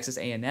out of Texas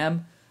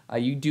A&M.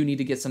 You do need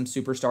to get some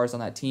superstars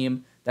on that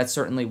team. That's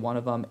certainly one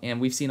of them.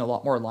 And we've seen a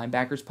lot more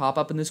linebackers pop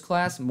up in this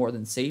class, more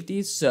than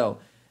safeties. So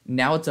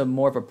now it's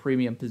more of a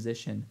premium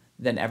position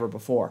than ever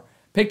before.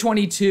 Pick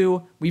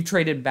 22, we've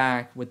traded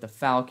back with the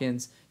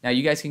Falcons. Now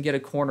you guys can get a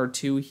corner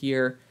 2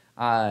 here,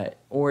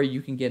 or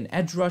you can get an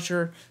edge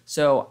rusher.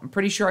 So I'm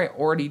pretty sure I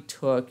already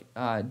took,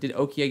 did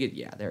Okia get?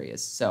 Yeah, there he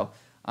is. So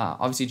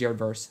obviously Jared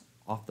Verse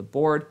off the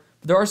board.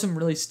 But there are some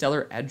really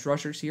stellar edge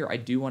rushers here. I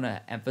do want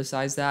to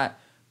emphasize that.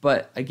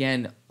 But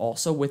again,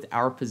 also with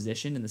our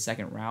position in the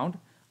second round,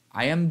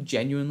 I am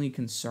genuinely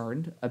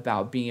concerned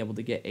about being able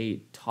to get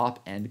a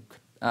top-end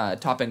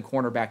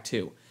cornerback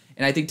too.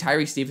 And I think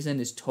Tyree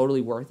Stevenson is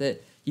totally worth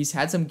it. He's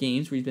had some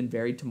games where he's been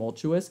very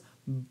tumultuous,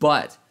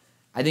 but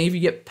I think if you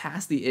get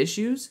past the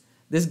issues,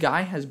 this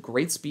guy has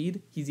great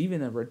speed. He's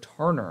even a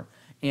returner,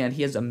 and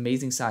he has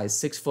amazing size,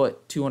 6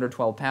 foot,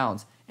 212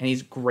 pounds, and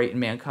he's great in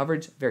man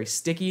coverage, very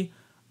sticky.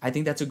 I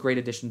think that's a great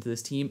addition to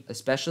this team,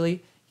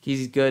 especially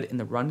he's good in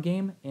the run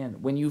game.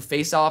 And when you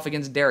face off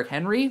against Derrick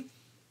Henry,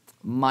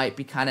 might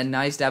be kind of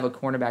nice to have a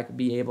cornerback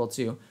be able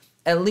to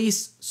at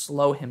least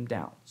slow him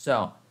down.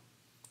 So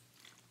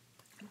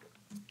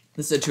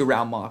this is a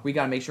 2-round mock. We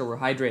got to make sure we're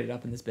hydrated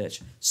up in this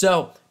bitch.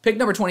 So pick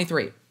number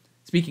 23.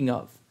 Speaking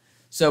of,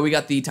 so we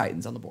got the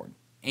Titans on the board,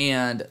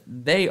 and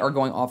they are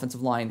going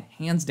offensive line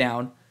hands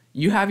down.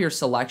 You have your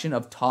selection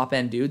of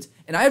top-end dudes,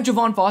 and I have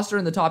Javon Foster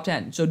in the top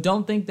 10. So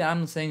don't think that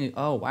I'm saying,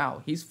 oh,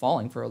 wow, he's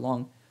falling for a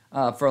long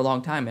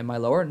time. Am I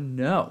lower?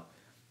 No.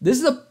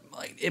 This is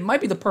it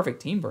might be the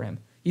perfect team for him.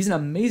 He's an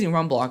amazing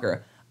run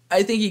blocker.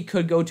 I think he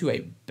could go to a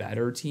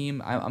better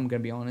team. I'm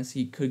going to be honest.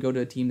 He could go to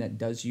a team that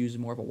does use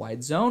more of a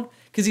wide zone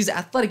because he's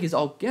athletic. He's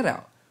all get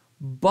out.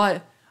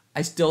 But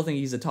I still think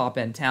he's a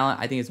top-end talent.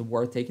 I think it's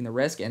worth taking the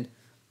risk. And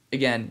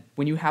again,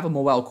 when you have a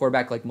mobile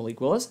quarterback like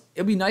Malik Willis,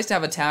 it'd be nice to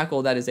have a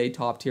tackle that is a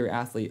top-tier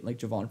athlete like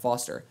Javon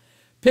Foster.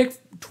 Pick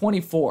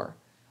 24.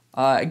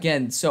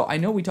 Again, so I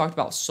know we talked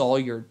about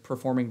Sawyer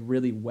performing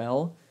really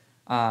well,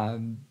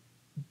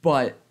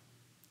 but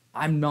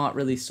I'm not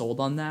really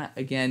sold on that.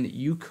 Again,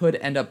 you could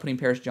end up putting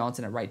Paris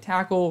Johnson at right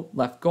tackle,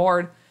 left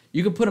guard.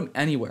 You could put him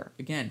anywhere.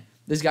 Again,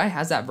 this guy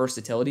has that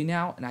versatility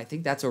now, and I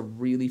think that's a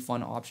really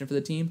fun option for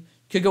the team.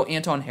 You could go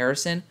Anton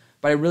Harrison,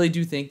 but I really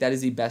do think that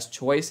is the best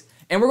choice.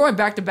 And we're going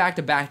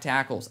back-to-back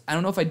tackles. I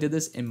don't know if I did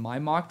this in my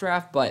mock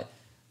draft, but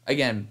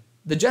again,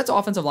 the Jets'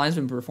 offensive line has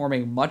been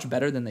performing much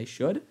better than they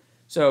should.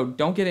 So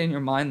don't get it in your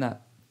mind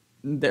that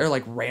they're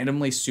like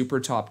randomly super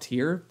top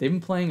tier. They've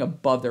been playing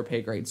above their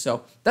pay grade.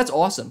 So that's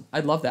awesome.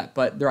 I'd love that.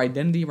 But their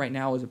identity right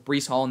now is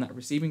Bryce Hall in that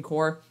receiving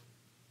core.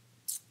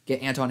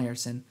 Get Anton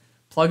Harrison.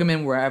 Plug him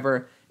in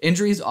wherever.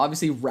 Injuries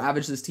obviously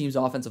ravage this team's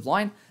offensive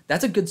line.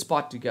 That's a good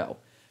spot to go.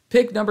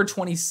 Pick number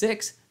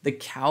 26. The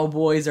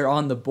Cowboys are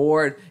on the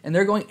board, and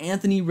they're going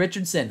Anthony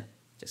Richardson.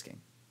 Just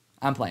kidding.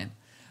 I'm playing.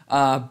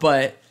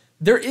 But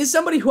there is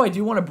somebody who I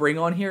do want to bring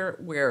on here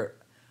where,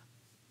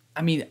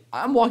 I mean,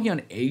 I'm walking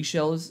on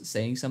eggshells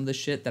saying some of the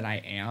shit that I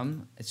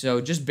am. So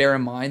just bear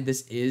in mind,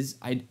 this is,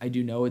 I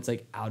do know it's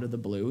like out of the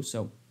blue,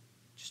 so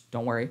just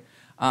don't worry.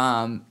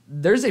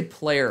 There's a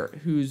player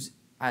who's,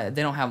 they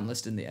don't have him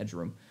listed in the edge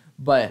room,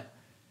 but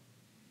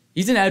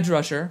he's an edge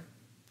rusher.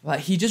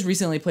 But he just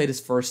recently played his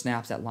first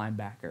snaps at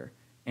linebacker.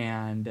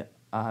 And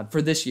for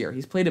this year,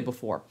 he's played it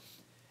before.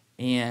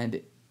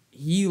 And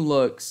he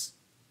looks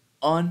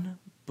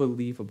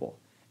unbelievable.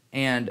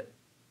 And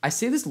I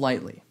say this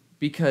lightly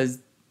because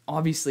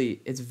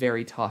obviously it's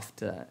very tough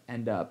to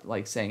end up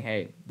like saying,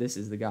 hey, this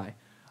is the guy.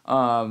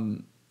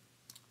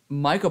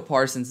 Micah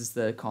Parsons is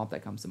the comp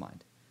that comes to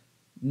mind.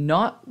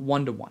 Not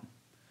 1-to-1,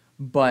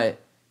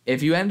 but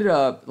if you ended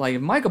up, like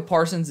if Micah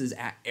Parsons is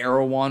at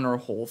Erewhon or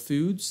Whole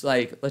Foods,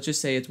 like let's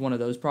just say it's one of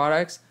those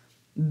products,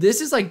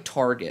 this is like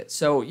Target.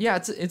 So yeah,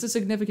 it's a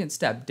significant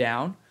step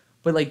down,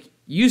 but like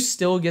you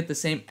still get the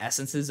same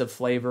essences of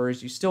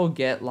flavors. You still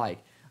get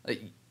like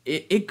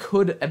it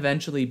could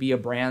eventually be a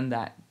brand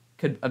that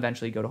could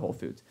eventually go to Whole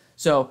Foods.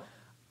 So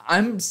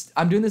I'm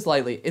doing this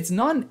lightly. It's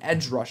not an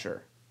edge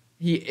rusher.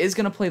 He is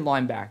going to play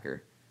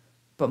linebacker,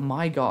 but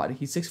my God,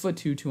 he's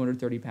 6'2",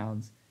 230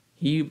 pounds.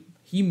 He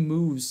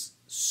moves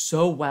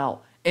so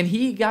well, and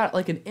he got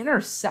like an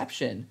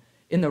interception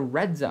in the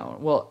red zone.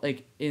 Well,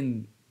 like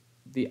in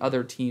the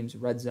other team's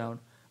red zone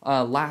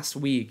last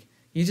week.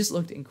 He just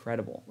looked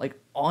incredible, like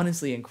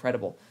honestly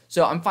incredible.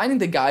 So I'm finding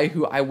the guy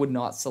who I would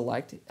not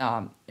select,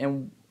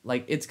 and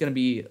like it's gonna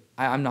be,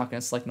 I'm not gonna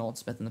select Nolan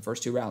Smith in the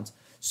first 2 rounds.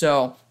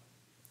 So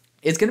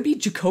it's gonna be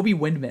Jacoby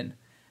Windman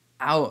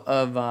out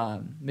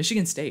of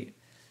Michigan State.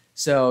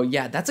 So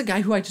yeah, that's a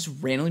guy who I just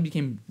randomly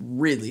became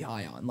really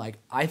high on. Like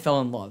I fell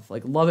in love,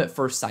 like love at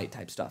first sight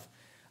type stuff.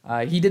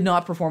 He did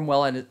not perform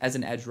well as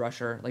an edge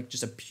rusher, like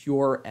just a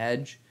pure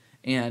edge.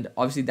 And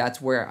obviously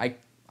that's where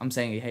I'm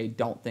saying, hey,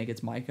 don't think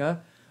it's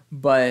Micah.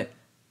 But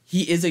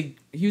he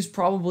was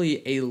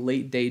probably a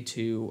late day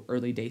 2,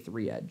 early day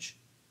 3 edge.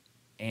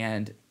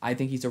 And I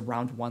think he's a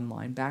round 1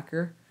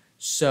 linebacker.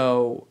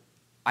 So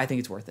I think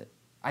it's worth it.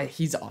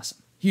 He's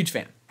awesome. Huge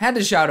fan. Had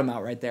to shout him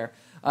out right there.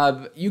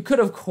 You could,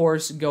 of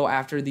course, go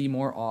after the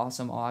more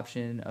awesome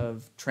option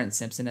of Trent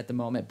Simpson at the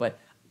moment, but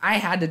I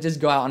had to just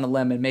go out on a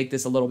limb and make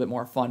this a little bit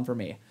more fun for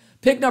me.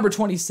 Pick number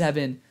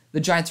 27, the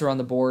Giants are on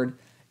the board.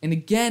 And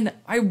again,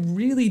 I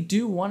really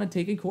do want to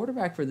take a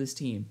quarterback for this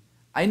team.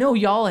 I know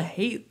y'all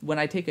hate when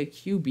I take a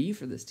QB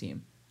for this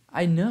team.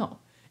 I know.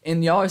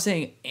 And y'all are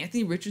saying,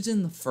 Anthony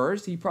Richardson the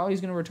first, he probably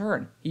is going to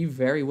return. He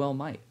very well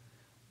might.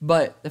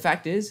 But the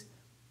fact is,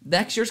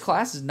 next year's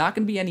class is not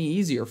going to be any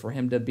easier for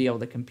him to be able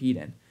to compete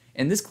in.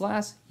 In this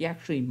class, he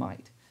actually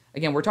might.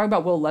 Again, we're talking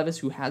about Will Levis,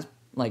 who has,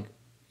 like,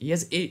 he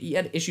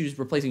had issues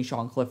replacing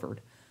Sean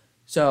Clifford.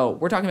 So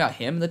we're talking about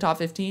him in the top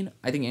 15.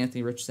 I think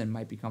Anthony Richardson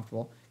might be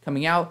comfortable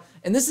coming out.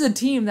 And this is a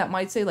team that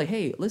might say, like,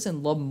 hey,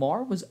 listen,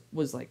 Lamar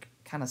was like,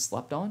 kind of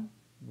slept on.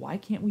 Why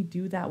can't we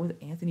do that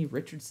with Anthony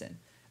Richardson?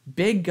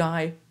 Big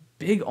guy,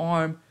 big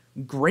arm,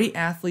 great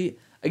athlete.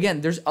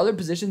 Again, there's other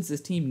positions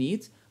this team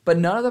needs, but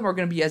none of them are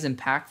going to be as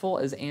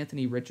impactful as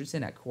Anthony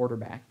Richardson at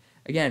quarterback.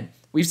 Again,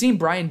 we've seen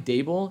Brian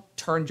Daboll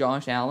turn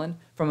Josh Allen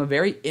from a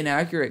very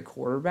inaccurate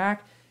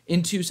quarterback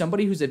into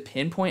somebody who's a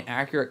pinpoint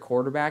accurate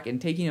quarterback, and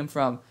taking him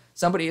from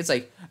somebody, it's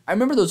like, I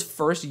remember those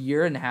first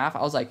year and a half,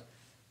 I was like,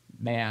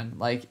 man,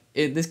 like,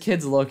 this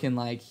kid's looking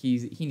like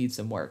he needs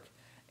some work.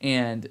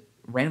 And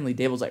randomly,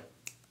 Daboll's like,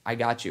 I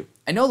got you.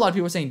 I know a lot of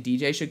people are saying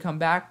DJ should come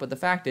back, but the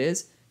fact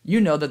is, you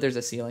know that there's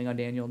a ceiling on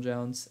Daniel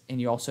Jones, and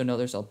you also know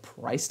there's a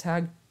price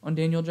tag on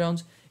Daniel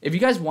Jones. If you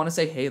guys want to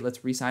say, hey,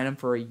 let's re-sign him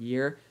for a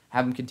year,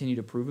 have him continue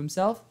to prove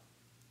himself,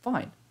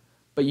 fine.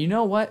 But you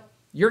know what?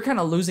 You're kind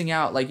of losing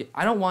out. Like,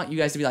 I don't want you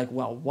guys to be like,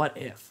 well, what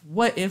if?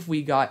 What if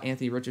we got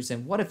Anthony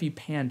Richardson? What if he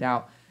panned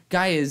out?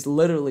 Guy is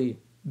literally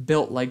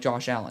built like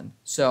Josh Allen.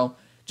 So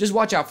just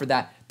watch out for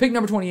that. Pick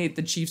number 28,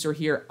 the Chiefs are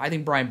here. I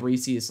think Brian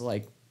Bryce is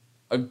like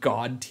a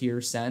god tier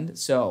send.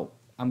 So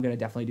I'm going to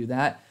definitely do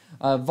that.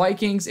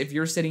 Vikings, if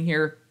you're sitting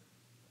here,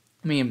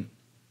 I mean,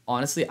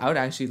 honestly, I would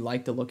actually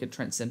like to look at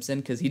Trent Simpson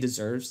because he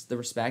deserves the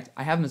respect.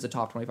 I have him as a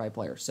top 25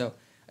 player. So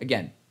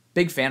again,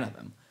 big fan of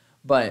him.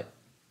 But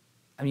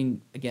I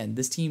mean, again,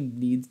 this team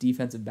needs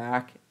defensive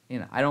back,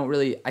 and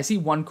I see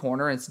one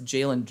corner, and it's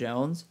Jalen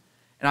Jones,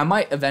 and I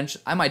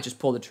might just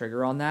pull the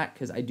trigger on that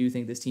because I do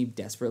think this team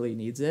desperately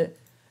needs it,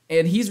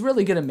 and he's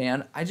really good at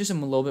man. I just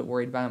am a little bit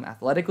worried about him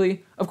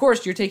athletically. Of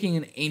course, you're taking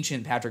an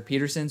ancient Patrick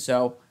Peterson,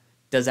 so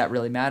does that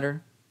really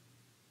matter?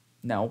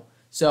 No.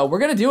 So we're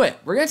going to do it.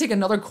 We're going to take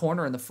another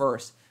corner in the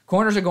first.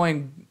 Corners are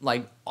going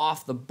like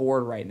off the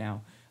board right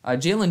now.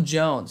 Jalen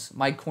Jones,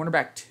 my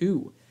cornerback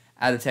 2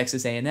 out of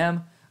Texas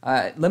A&M.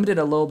 Limited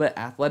a little bit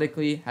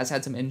athletically, has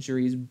had some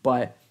injuries,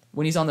 but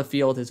when he's on the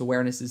field, his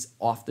awareness is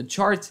off the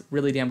charts.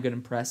 Really damn good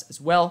in press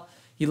as well.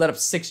 He let up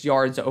 6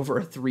 yards over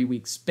a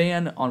 3-week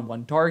span on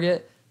one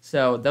target.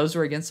 So those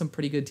were against some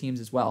pretty good teams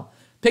as well.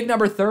 Pick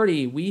number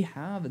 30, we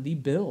have the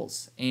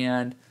Bills.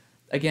 And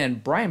again,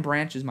 Brian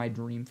Branch is my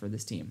dream for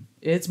this team.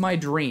 It's my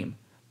dream,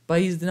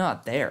 but he's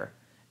not there.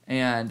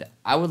 And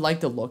I would like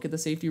to look at the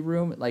safety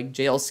room. Like,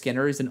 JL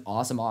Skinner is an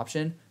awesome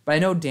option, but I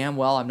know damn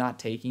well I'm not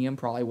taking him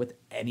probably with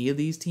any of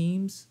these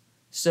teams.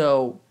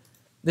 So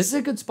this is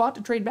a good spot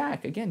to trade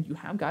back. Again, you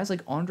have guys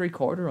like Andre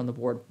Carter on the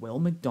board, Will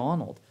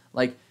McDonald.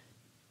 Like,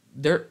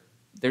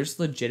 there's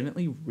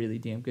legitimately really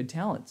damn good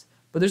talents.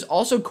 But there's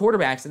also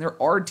quarterbacks, and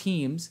there are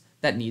teams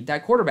that need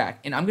that quarterback.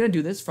 And I'm going to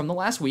do this from the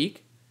last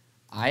week.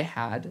 I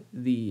had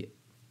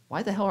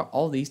why the hell are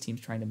all these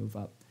teams trying to move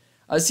up?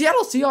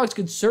 Seattle Seahawks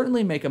could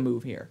certainly make a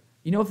move here.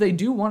 You know, if they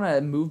do want to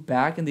move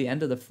back in the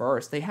end of the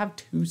first, they have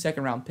 2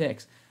 second-round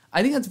picks.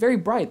 I think that's very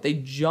bright. They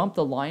jump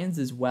the Lions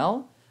as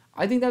well.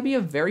 I think that'd be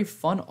a very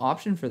fun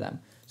option for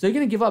them. So they're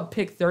going to give up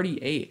pick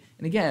 38.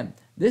 And again,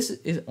 this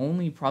is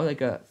only probably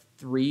like a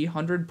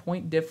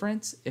 300-point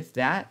difference, if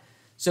that.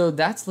 So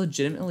that's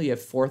legitimately a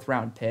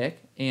 4th-round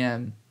pick.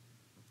 And,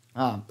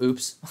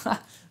 oops,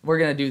 we're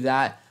going to do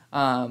that.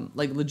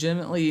 Like,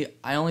 legitimately,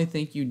 I only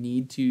think you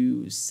need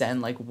to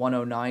send like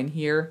 109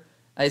 here.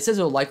 It says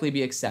it will likely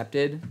be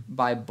accepted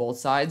by both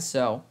sides.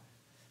 So,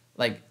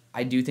 like,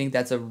 I do think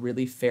that's a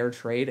really fair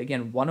trade.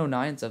 Again,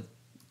 109 is a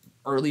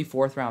early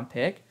 4th-round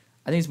pick.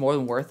 I think it's more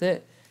than worth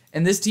it.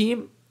 And this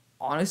team,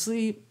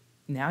 honestly,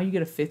 now you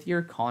get a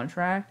 5th-year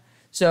contract.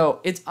 So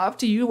it's up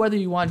to you whether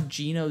you want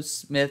Geno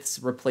Smith's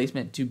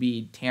replacement to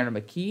be Tanner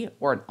McKee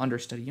or an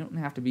understudy. You don't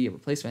have to be a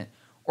replacement.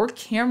 Or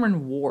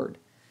Cameron Ward.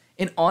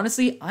 And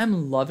honestly,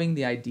 I'm loving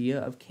the idea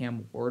of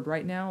Cam Ward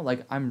right now.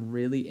 Like, I'm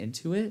really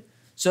into it.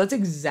 So that's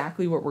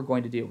exactly what we're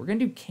going to do. We're going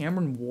to do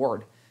Cameron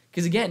Ward.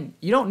 Because, again,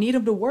 you don't need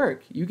him to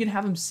work. You can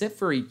have him sit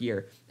for a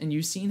year. And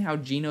you've seen how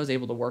Geno's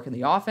able to work in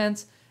the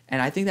offense.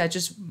 And I think that's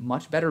just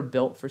much better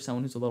built for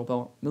someone who's a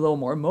little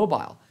more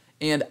mobile.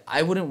 And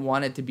I wouldn't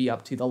want it to be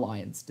up to the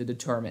Lions to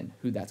determine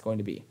who that's going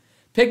to be.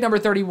 Pick number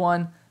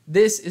 31.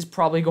 This is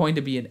probably going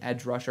to be an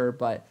edge rusher.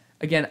 But,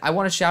 again, I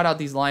want to shout out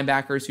these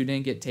linebackers who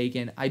didn't get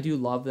taken. I do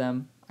love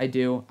them. I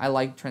do. I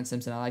like Trent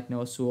Simpson. I like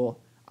Noah Sewell.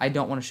 I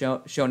don't want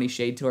to show any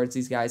shade towards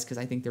these guys because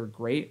I think they're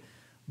great.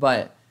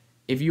 But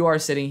if you are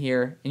sitting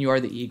here and you are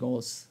the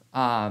Eagles,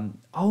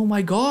 oh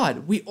my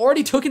God, we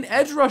already took an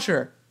edge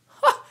rusher.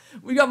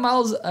 We got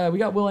Myles. We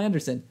got Will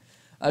Anderson.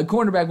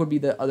 Cornerback would be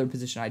the other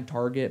position I'd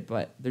target,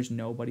 but there's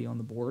nobody on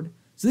the board.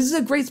 So this is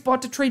a great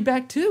spot to trade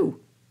back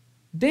too.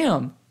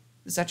 Damn,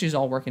 this actually is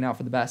all working out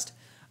for the best.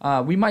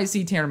 We might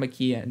see Tanner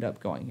McKee end up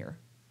going here.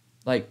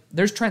 Like,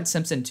 there's Trent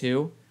Simpson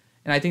too,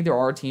 and I think there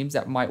are teams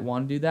that might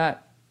want to do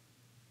that.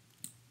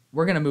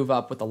 We're gonna move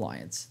up with the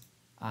Lions.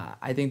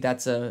 I think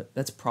that's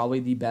probably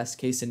the best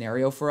case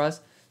scenario for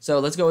us. So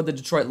let's go with the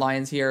Detroit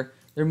Lions here.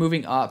 They're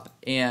moving up,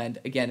 and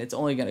again, it's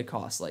only going to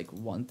cost like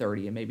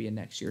 130 and maybe a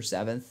next year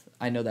 7th.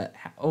 I know that.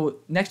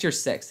 Next year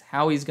 6th.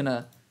 How he's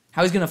gonna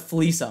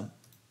fleece them?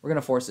 We're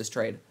gonna force this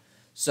trade.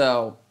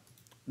 So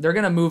they're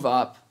gonna move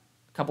up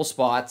a couple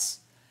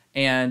spots,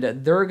 and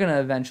they're gonna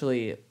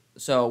eventually.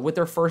 So with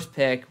their first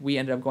pick, we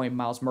ended up going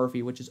Myles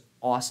Murphy, which is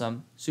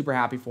awesome. Super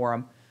happy for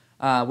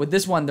them. With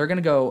this one, they're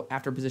gonna go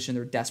after a position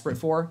they're desperate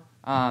for.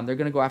 They're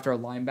going to go after a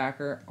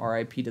linebacker,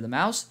 RIP to the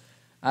mouse.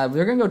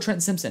 They're going to go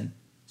Trent Simpson.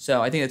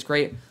 So I think that's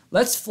great.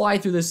 Let's fly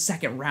through this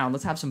second round.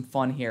 Let's have some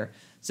fun here.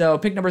 So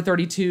pick number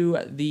 32,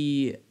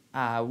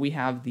 we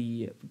have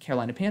the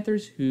Carolina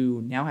Panthers,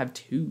 who now have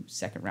 2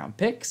 second-round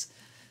picks.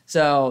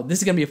 So this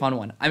is going to be a fun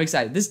one. I'm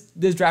excited.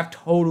 This draft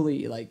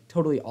totally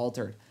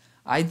altered.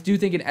 I do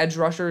think an edge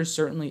rusher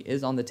certainly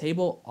is on the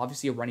table.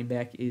 Obviously, a running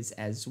back is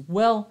as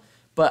well.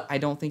 But I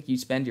don't think you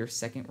spend your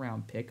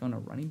second-round pick on a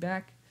running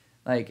back,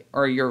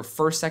 or your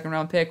first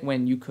second-round pick,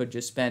 when you could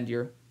just spend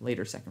your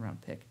later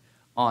second-round pick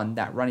on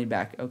that running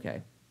back.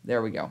 Okay,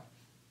 there we go.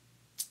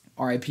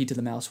 RIP to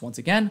the mouse once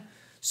again.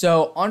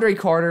 So Andre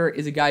Carter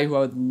is a guy who I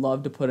would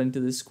love to put into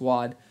this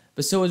squad,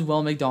 but so is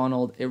Will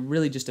McDonald. It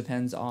really just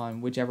depends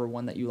on whichever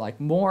one that you like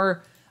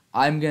more.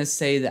 I'm going to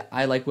say that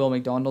I like Will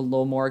McDonald a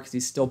little more because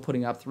he's still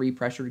putting up 3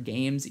 pressured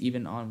games,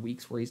 even on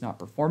weeks where he's not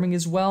performing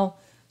as well.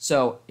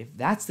 So if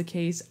that's the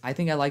case, I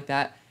think I like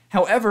that.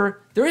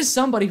 However, there is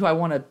somebody who I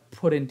want to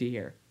put into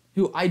here,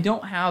 who I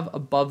don't have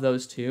above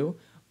those 2,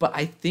 but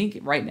I think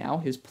right now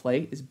his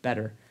play is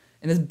better,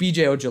 and that's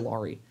BJ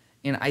Ojulari.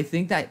 And I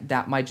think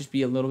that might just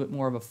be a little bit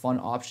more of a fun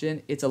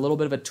option. It's a little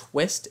bit of a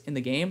twist in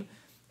the game.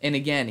 And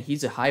again,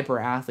 he's a hyper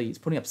athlete. He's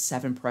putting up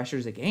 7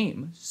 pressures a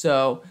game.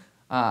 So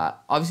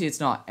obviously it's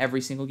not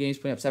every single game he's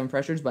putting up 7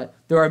 pressures, but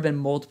there have been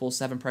multiple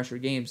 7 pressure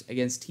games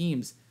against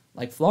teams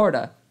like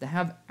Florida that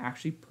have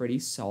actually pretty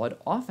solid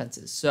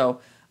offenses.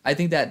 So I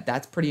think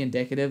that's pretty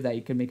indicative that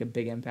he could make a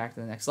big impact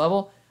at the next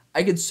level.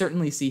 I could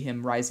certainly see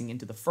him rising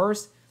into the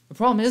first. The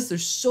problem is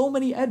there's so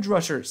many edge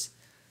rushers.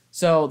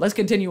 So let's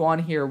continue on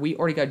here. We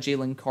already got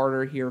Jalen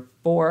Carter here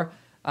for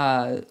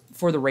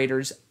the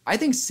Raiders. I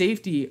think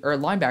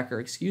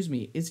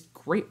linebacker, is a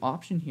great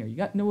option here. You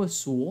got Noah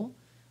Sewell.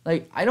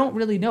 I don't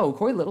really know.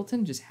 Corey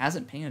Littleton just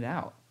hasn't panned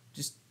out.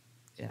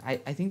 I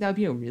think that would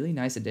be a really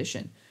nice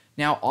addition.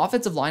 Now,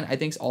 offensive line, I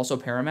think, is also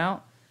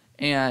paramount.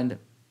 And,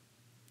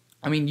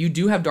 you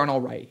do have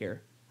Darnell Wright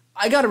here.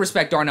 I got to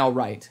respect Darnell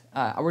Wright.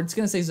 We're just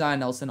going to say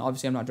Zion Nelson.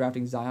 Obviously, I'm not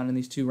drafting Zion in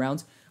these 2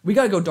 rounds. We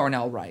got to go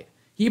Darnell Wright.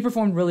 He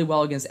performed really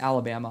well against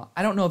Alabama.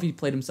 I don't know if he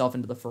played himself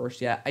into the first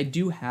yet. I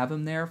do have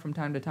him there from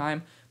time to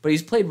time, but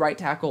he's played right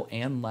tackle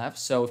and left,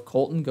 so if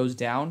Colton goes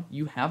down,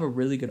 you have a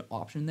really good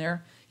option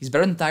there. He's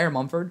better than Thayer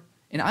Mumford,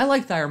 and I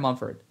like Thayer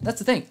Mumford. That's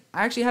the thing.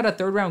 I actually had a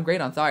 3rd-round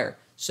grade on Thayer,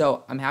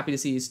 so I'm happy to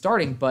see he's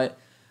starting, but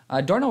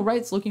Darnell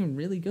Wright's looking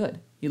really good.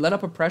 He let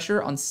up a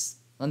pressure on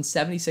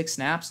 76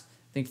 snaps.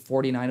 I think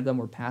 49 of them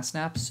were pass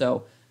snaps,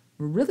 so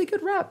really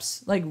good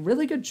reps,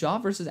 really good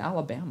job versus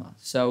Alabama.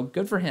 So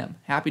good for him.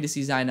 Happy to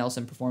see Zion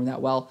Nelson perform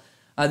that well.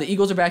 The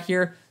Eagles are back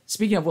here.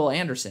 Speaking of Will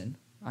Anderson,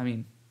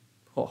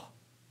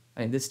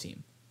 this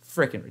team,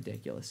 freaking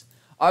ridiculous.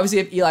 Obviously,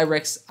 if Eli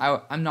Ricks,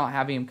 I'm not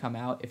having him come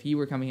out. If he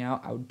were coming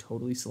out, I would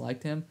totally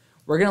select him.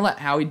 We're going to let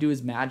Howie do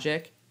his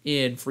magic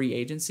in free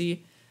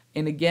agency.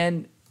 And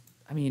again,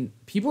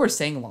 people are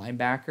saying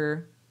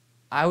linebacker.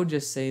 I would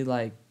just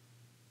say,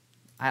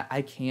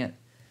 I can't.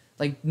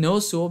 Noah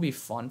Sewell will be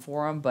fun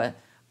for him, but,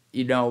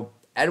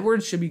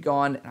 Edwards should be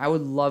gone. And I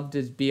would love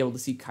to be able to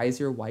see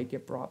Kaiser White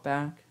get brought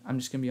back. I'm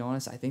just going to be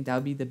honest. I think that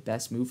would be the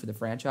best move for the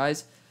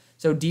franchise.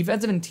 So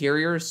defensive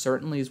interior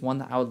certainly is one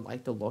that I would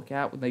like to look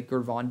at with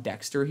Gervon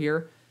Dexter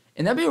here.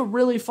 And that'd be a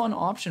really fun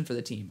option for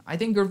the team. I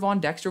think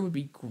Gervon Dexter would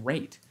be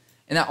great.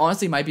 And that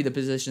honestly might be the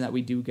position that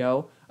we do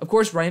go. Of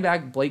course, running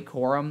back Blake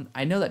Corum.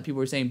 I know that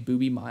people are saying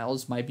Booby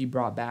Myles might be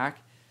brought back.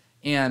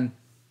 And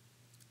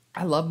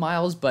I love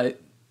Myles, but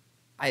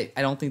I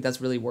don't think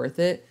that's really worth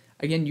it.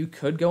 Again, you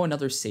could go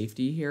another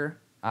safety here.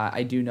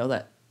 I do know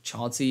that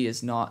Chauncey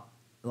is not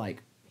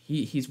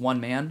he's one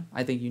man.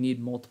 I think you need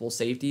multiple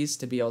safeties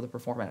to be able to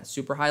perform at a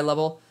super high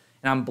level.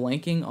 And I'm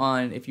blanking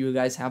on if you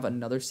guys have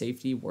another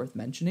safety worth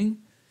mentioning.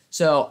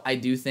 So I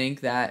do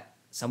think that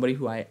somebody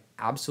who I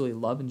absolutely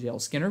love in JL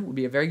Skinner would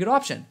be a very good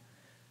option.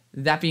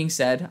 That being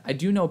said, I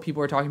do know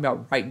people are talking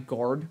about right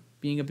guard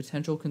being a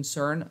potential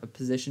concern, a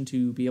position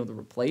to be able to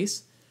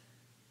replace.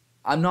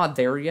 I'm not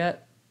there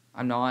yet.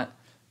 I'm not.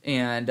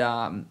 And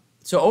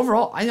so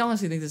overall, I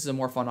honestly think this is a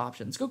more fun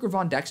option. Let's go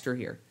Gervon Dexter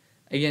here.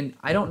 Again,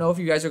 I don't know if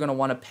you guys are going to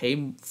want to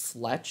pay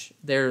Fletch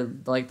their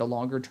the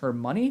longer term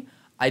money.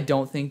 I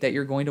don't think that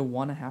you're going to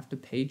want to have to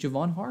pay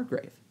Javon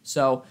Hargrave.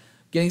 So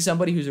getting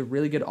somebody who's a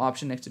really good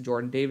option next to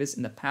Jordan Davis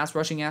in the pass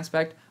rushing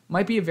aspect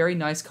might be a very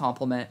nice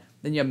compliment.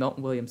 Then you have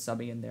Milton Williams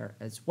subbing in there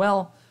as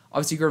well.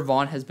 Obviously,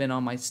 Gervon has been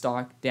on my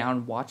stock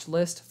down watch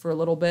list for a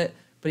little bit,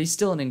 but he's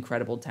still an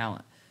incredible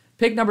talent.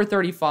 Pick number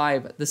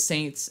 35, the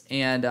Saints,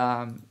 and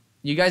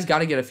you guys got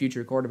to get a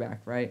future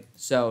quarterback, right?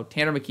 So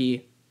Tanner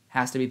McKee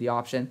has to be the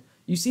option.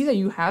 You see that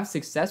you have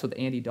success with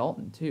Andy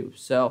Dalton, too.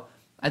 So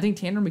I think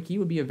Tanner McKee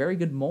would be a very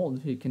good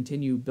mold to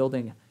continue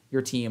building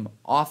your team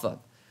off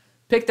of.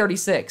 Pick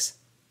 36.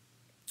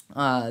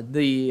 Why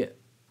do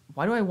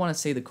I want to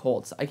say the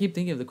Colts? I keep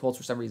thinking of the Colts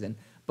for some reason.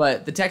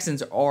 But the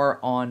Texans are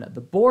on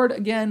the board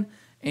again.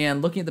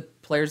 And looking at the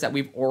players that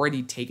we've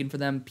already taken for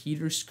them,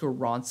 Peter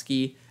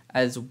Skoronski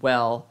as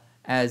well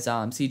as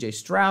CJ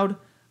Stroud.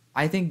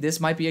 I think this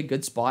might be a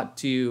good spot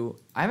to.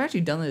 I've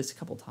actually done this a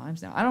couple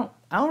times now.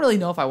 I don't really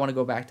know if I want to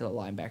go back to the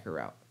linebacker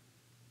route.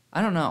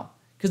 I don't know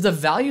because the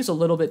value is a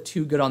little bit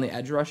too good on the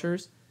edge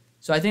rushers.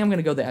 So I think I'm going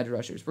to go the edge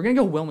rushers. We're going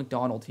to go Will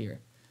McDonald here.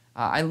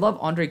 I love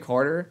Andre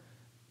Carter.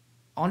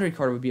 Andre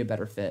Carter would be a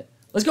better fit.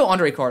 Let's go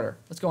Andre Carter.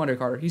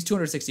 He's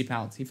 260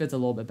 pounds. He fits a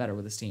little bit better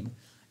with his team.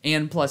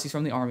 And plus, he's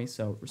from the Army,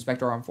 so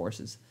respect our armed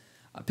forces.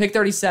 Pick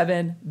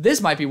 37.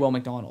 This might be Will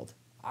McDonald.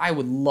 I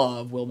would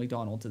love Will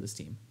McDonald to this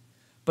team.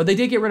 But they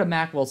did get rid of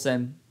Mac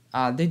Wilson.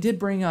 They did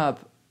bring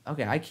up...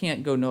 Okay, I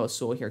can't go Noah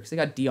Sewell here because they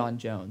got Deion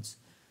Jones.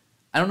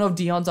 I don't know if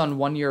Deion's on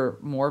 1 year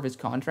more of his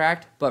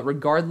contract, but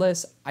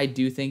regardless, I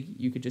do think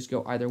you could just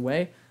go either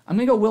way. I'm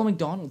going to go Will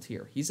McDonald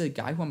here. He's a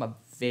guy who I'm a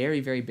very,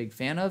 very big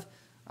fan of.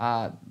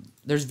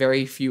 There's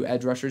very few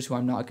edge rushers who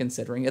I'm not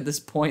considering at this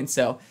point,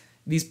 so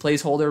these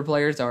placeholder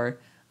players are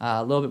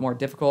a little bit more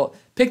difficult.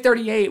 Pick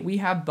 38, we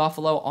have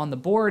Buffalo on the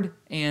board,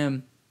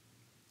 and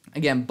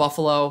again,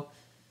 Buffalo,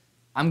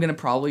 I'm going to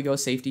probably go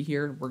safety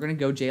here. We're going to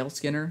go JL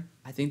Skinner.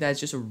 I think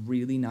that's just a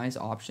really nice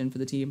option for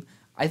the team.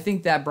 I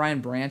think that Brian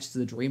Branch is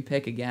the dream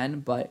pick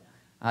again, but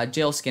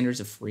JL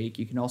Skinner's a freak.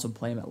 You can also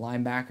play him at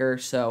linebacker,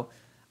 so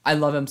I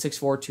love him,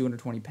 6'4",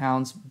 220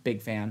 pounds,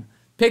 big fan.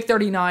 Pick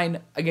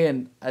 39,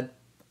 again,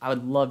 I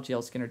would love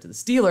JL Skinner to the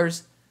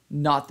Steelers.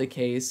 Not the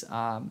case.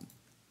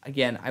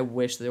 Again, I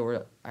wish there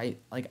were... I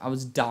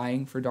was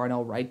dying for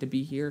Darnell Wright to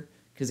be here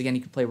because, again,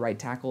 he could play right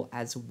tackle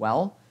as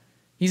well.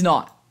 He's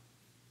not.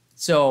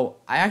 So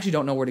I actually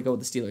don't know where to go with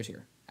the Steelers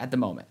here at the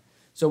moment.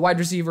 So wide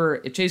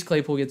receiver, if Chase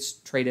Claypool gets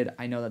traded,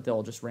 I know that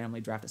they'll just randomly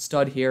draft a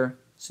stud here.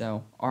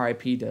 So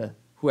RIP to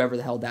whoever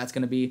the hell that's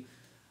going to be.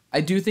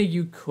 I do think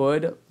you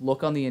could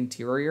look on the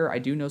interior. I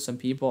do know some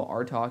people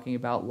are talking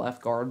about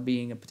left guard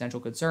being a potential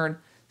concern.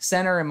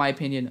 Center, in my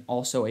opinion,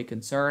 also a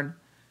concern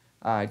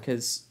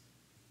because,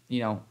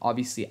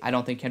 obviously I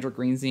don't think Kendrick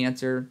Green's the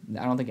answer.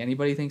 I don't think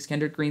anybody thinks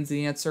Kendrick Green's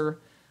the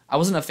answer. I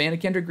wasn't a fan of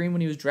Kendrick Green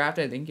when he was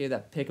drafted. I think he gave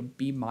that pick a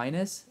B-.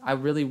 I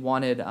really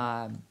wanted...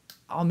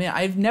 oh, man,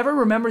 I've never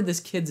remembered this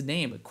kid's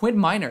name. Quinn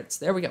Meinerz.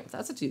 There we go.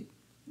 That's actually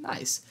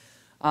nice.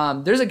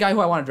 There's a guy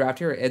who I want to draft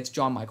here. It's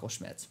John Michael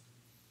Schmitz.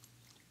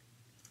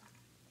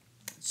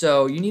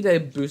 So you need to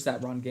boost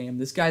that run game.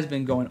 This guy's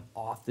been going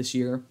off this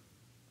year.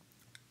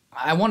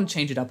 I want to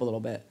change it up a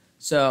little bit.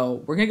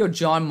 So we're going to go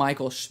John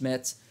Michael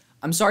Schmitz.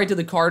 I'm sorry to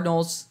the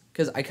Cardinals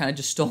because I kind of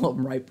just stole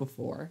him right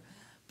before.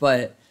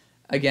 But,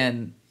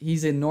 again,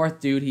 he's a North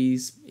dude.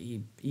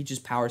 He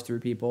just powers through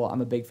people.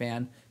 I'm a big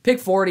fan. Pick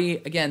 40.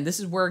 Again, this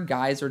is where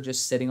guys are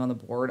just sitting on the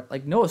board.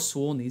 Like, Noah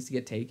Sewell needs to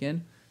get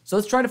taken. So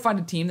let's try to find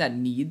a team that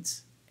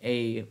needs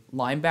a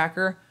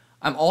linebacker.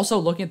 I'm also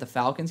looking at the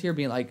Falcons here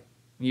being like,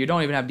 you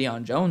don't even have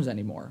Deion Jones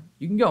anymore.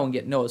 You can go and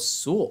get Noah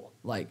Sewell.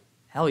 Like,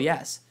 hell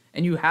yes.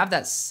 And you have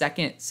that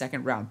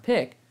second round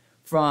pick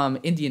from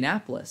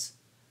Indianapolis.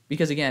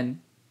 Because,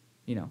 again,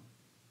 you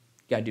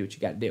got to do what you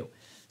got to do.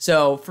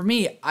 So, for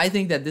me, I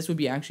think that this would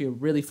be actually a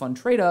really fun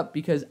trade-up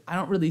because I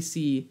don't really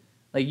see,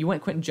 like, you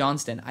went Quentin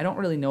Johnston. I don't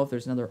really know if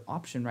there's another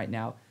option right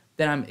now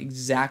that I'm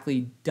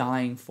exactly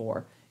dying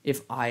for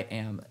if I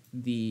am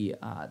the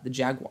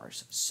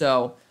Jaguars.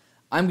 So,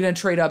 I'm going to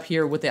trade up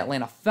here with the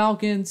Atlanta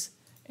Falcons.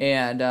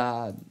 And,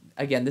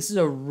 again, this is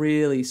a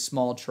really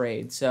small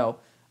trade. So,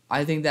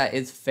 I think that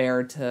it's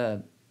fair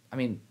to,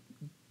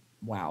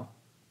 wow.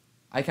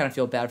 I kind of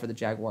feel bad for the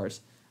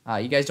Jaguars.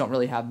 You guys don't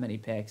really have many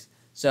picks.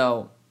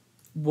 So,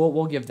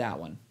 we'll give that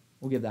one.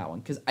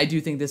 Because I do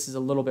think this is a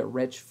little bit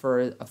rich for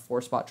a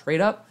 4-spot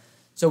trade-up.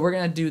 So, we're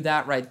going to do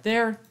that right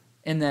there.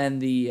 And then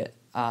the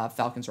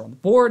Falcons are on the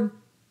board.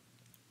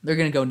 They're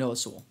going to go Noah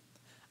Sewell.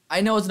 I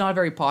know it's not a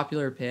very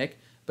popular pick.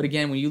 But,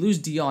 again, when you lose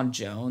Deion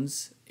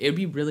Jones, it would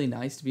be really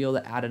nice to be able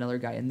to add another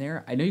guy in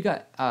there. I know you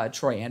got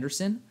Troy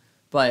Anderson.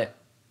 But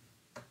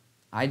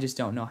I just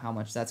don't know how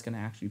much that's going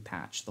to actually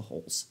patch the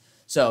holes.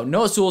 So,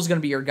 Noah Sewell is going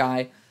to be your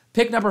guy.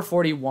 Pick number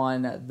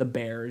 41, the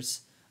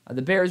Bears.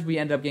 The Bears, we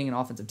end up getting an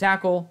offensive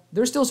tackle.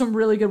 There's still some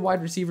really good wide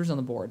receivers on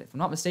the board. If I'm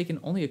not mistaken,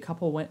 only a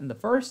couple went in the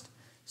first.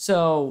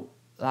 So,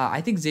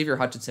 I think Xavier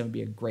Hutchinson would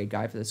be a great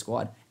guy for the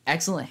squad.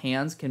 Excellent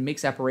hands, can make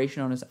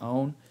separation on his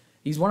own.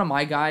 He's one of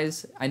my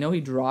guys. I know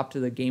he dropped to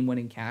the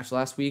game-winning catch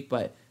last week,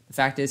 but the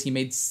fact is he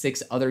made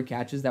 6 other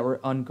catches that were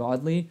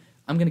ungodly.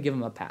 I'm going to give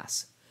him a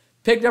pass.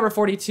 Pick number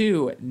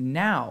 42,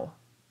 now.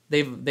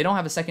 They don't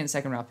have a second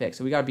round pick,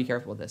 so we got to be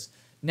careful with this.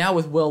 Now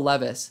with Will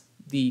Levis,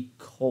 the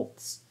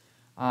Colts.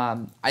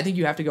 I think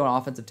you have to go an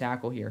offensive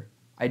tackle here.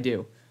 I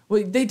do.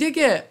 Well, they did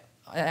get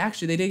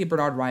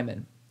Bernard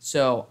Ryman,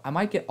 so I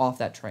might get off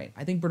that train.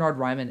 I think Bernard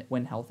Ryman,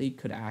 when healthy,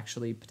 could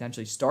actually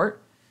potentially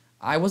start.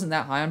 I wasn't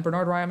that high on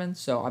Bernard Ryman,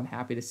 so I'm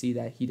happy to see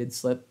that he did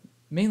slip,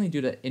 mainly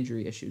due to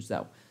injury issues,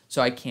 though.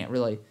 So I can't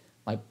really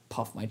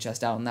puff my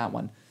chest out on that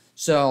one.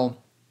 So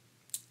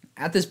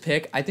at this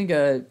pick, I think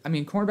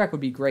cornerback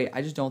would be great.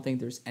 I just don't think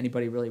there's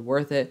anybody really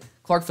worth it.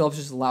 Clark Phillips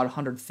just allowed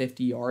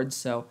 150 yards,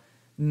 so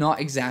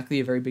not exactly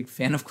a very big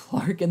fan of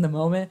Clark in the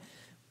moment.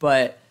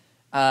 But,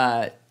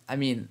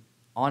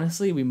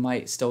 honestly, we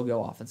might still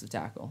go offensive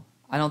tackle.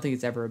 I don't think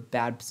it's ever a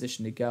bad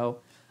position to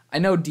go. I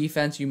know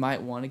defense, you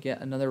might want to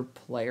get another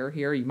player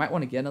here. You might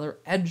want to get another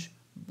edge.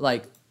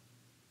 Like,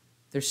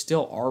 there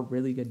still are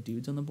really good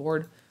dudes on the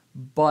board,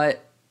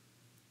 but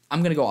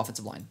I'm going to go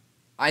offensive line.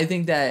 I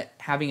think that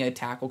having a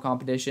tackle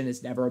competition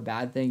is never a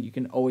bad thing. You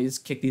can always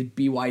kick these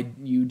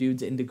BYU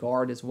dudes into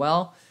guard as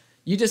well.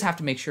 You just have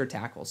to make sure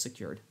tackle is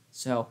secured.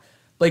 So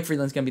Blake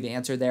Freeland's going to be the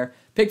answer there.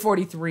 Pick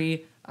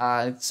 43.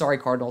 Sorry,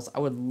 Cardinals. I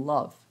would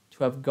love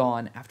to have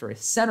gone after a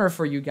center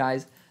for you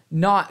guys.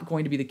 Not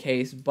going to be the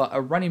case, but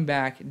a running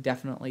back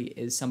definitely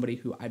is somebody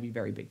who I'd be a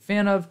very big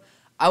fan of.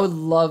 I would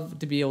love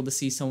to be able to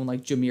see someone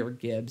like Jahmyr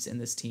Gibbs in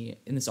this team,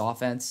 in this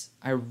offense.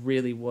 I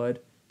really would.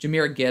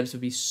 Jahmyr Gibbs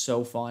would be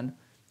so fun.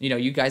 You know,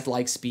 you guys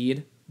like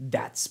speed.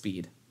 That's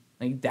speed.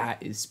 Like,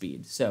 that is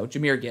speed. So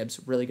Jahmyr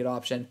Gibbs, really good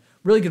option.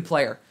 Really good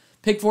player.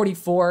 Pick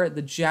 44,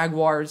 the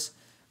Jaguars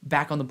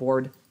back on the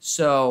board.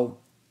 So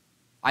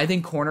I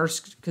think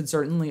corners could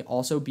certainly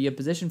also be a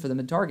position for them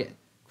to target.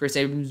 Chris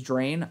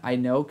Abrams-Drain, I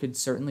know, could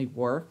certainly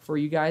work for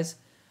you guys.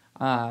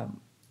 The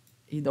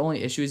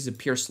only issue is a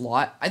pure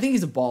slot. I think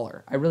he's a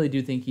baller. I really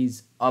do think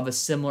he's of a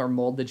similar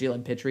mold to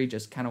Jalen Pitre,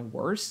 just kind of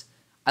worse.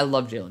 I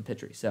love Jalen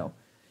Pitre, so,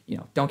 you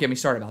know, don't get me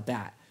started about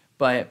that.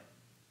 But,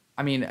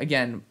 I mean,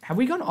 again, have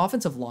we gone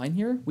offensive line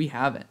here? We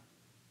haven't.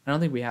 I don't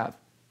think we have.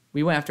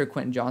 We went after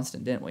Quentin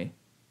Johnston, didn't we?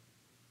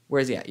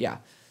 Where is he at? Yeah.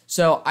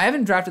 So I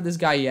haven't drafted this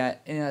guy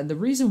yet, and the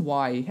reason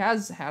why, he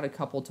has had a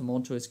couple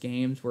tumultuous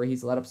games where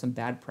he's let up some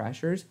bad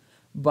pressures,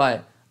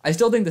 but I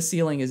still think the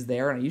ceiling is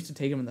there, and I used to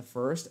take him in the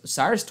first.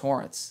 Cyrus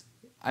Torrance,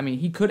 I mean,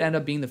 he could end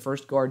up being the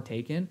first guard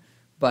taken,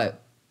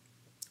 but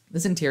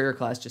this interior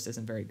class just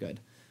isn't very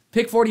good.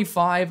 Pick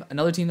 45,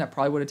 another team that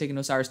probably would have taken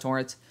Osiris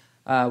Torrance.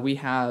 We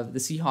have the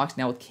Seahawks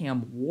now with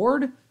Cam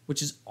Ward,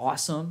 which is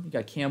awesome. You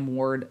got Cam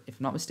Ward. If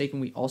I'm not mistaken,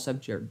 we also have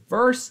Jared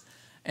Verse.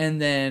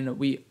 And then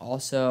we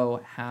also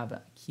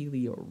have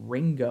Keely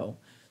Ringo.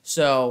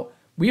 So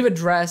we've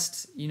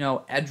addressed, you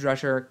know, edge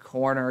rusher,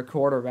 corner,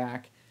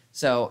 quarterback.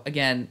 So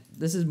again,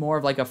 this is more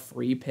of like a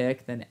free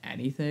pick than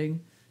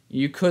anything.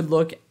 You could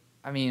look,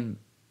 I mean,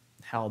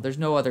 hell, there's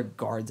no other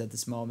guards at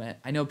this moment.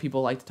 I know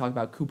people like to talk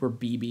about Cooper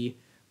Beebe,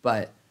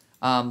 but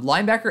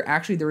linebacker,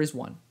 actually there is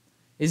one.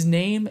 His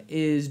name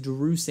is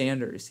Drew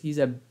Sanders. He's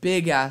a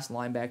big-ass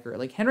linebacker.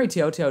 Like, Henry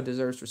To'oTo'o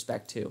deserves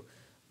respect too.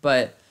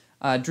 But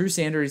Drew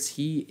Sanders,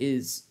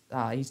 he's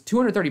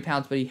 230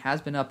 pounds, but he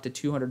has been up to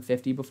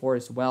 250 before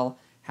as well.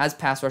 Has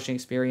pass rushing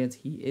experience.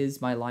 He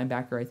is my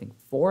linebacker, I think,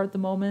 4 at the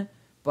moment.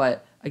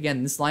 But,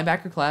 again, this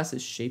linebacker class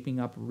is shaping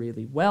up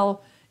really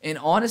well. And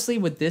honestly,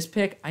 with this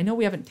pick, I know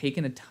we haven't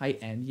taken a tight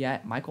end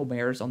yet. Michael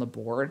Mayer's on the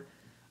board.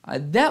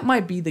 That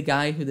might be the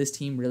guy who this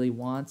team really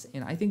wants,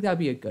 and I think that would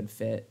be a good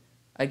fit.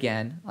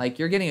 Again, like,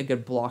 you're getting a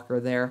good blocker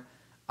there.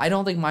 I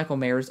don't think Michael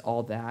Mayer's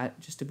all that,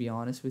 just to be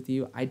honest with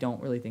you. I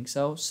don't really think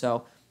so,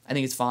 so I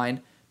think it's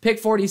fine. Pick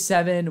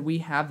 47, we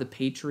have the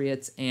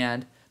Patriots,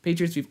 and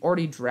Patriots, we've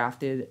already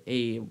drafted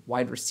a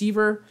wide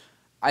receiver.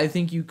 I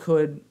think you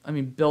could, I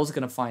mean, Bill's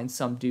going to find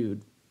some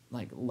dude,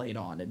 like, late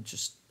on and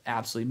just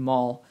absolutely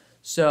maul.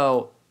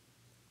 So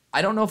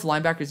I don't know if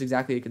linebacker is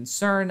exactly a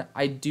concern.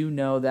 I do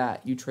know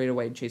that you trade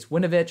away Chase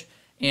Winovich,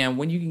 and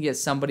when you can get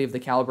somebody of the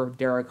caliber of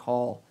Derek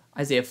Hall,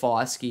 Isaiah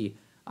Foskey,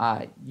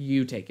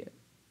 you take it.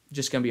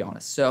 Just going to be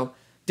honest. So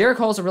Derek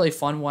Hall is a really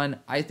fun one.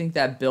 I think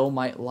that Bill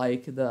might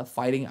like the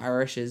Fighting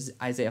Irish's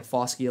Isaiah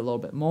Foskey a little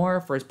bit more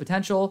for his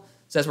potential.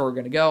 So that's where we're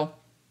going to go.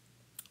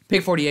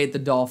 Pick 48, the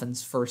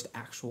Dolphins' first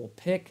actual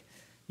pick.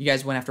 You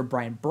guys went after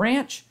Brian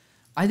Branch.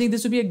 I think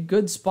this would be a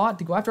good spot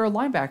to go after a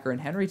linebacker in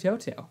Henry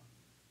To'oTo'o.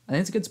 I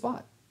think it's a good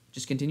spot.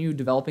 Just continue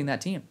developing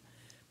that team.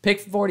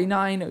 Pick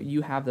 49,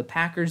 you have the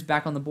Packers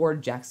back on the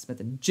board. Jack Smith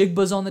and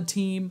Jigba's on the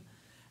team.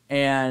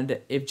 And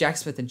if Jack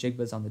Smith and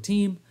Jigba's on the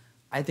team,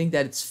 I think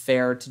that it's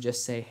fair to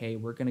just say, hey,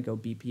 we're going to go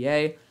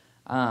BPA.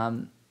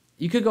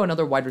 You could go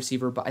another wide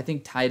receiver, but I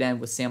think tight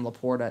end with Sam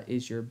Laporta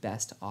is your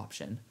best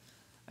option.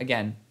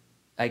 Again,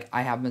 like,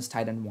 I have him as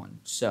tight end 1.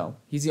 So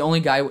he's the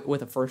only guy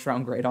with a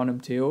first-round grade on him,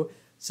 too.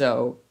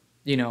 So,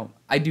 you know,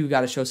 I do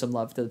got to show some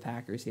love to the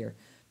Packers here.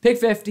 Pick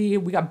 50,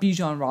 we got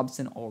Bijan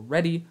Robinson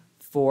already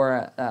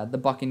for the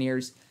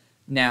Buccaneers.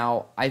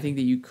 Now, I think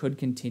that you could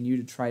continue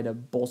to try to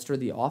bolster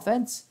the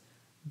offense,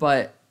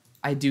 but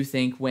I do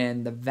think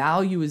when the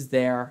value is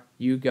there,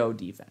 you go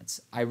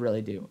defense. I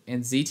really do.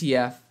 And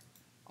ZTF,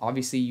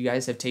 obviously you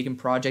guys have taken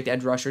project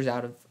edge rushers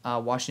out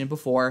of Washington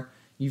before.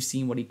 You've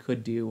seen what he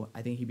could do.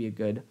 I think he'd be a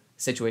good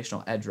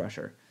situational edge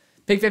rusher.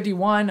 Pick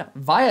 51,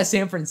 via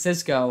San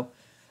Francisco.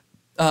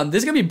 This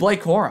is going to be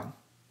Blake Corum.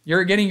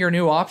 You're getting your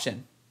new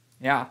option.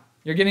 Yeah,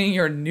 you're getting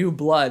your new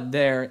blood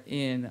there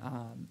in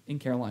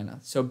Carolina.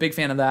 So big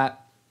fan of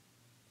that.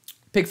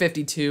 Pick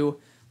 52,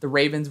 the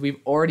Ravens. We've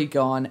already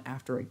gone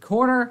after a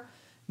corner.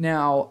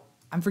 Now,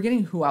 I'm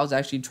forgetting who I was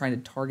actually trying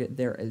to target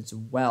there as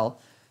well.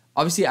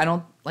 Obviously, I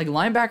don't like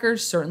linebackers.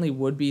 Certainly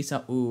would be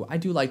some. Ooh, I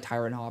do like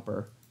Tyron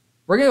Hopper.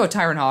 We're gonna go with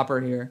Tyron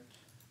Hopper here.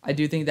 I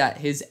do think that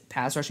his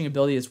pass rushing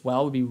ability as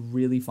well would be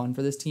really fun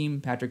for this team.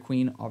 Patrick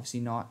Queen,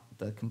 obviously not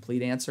the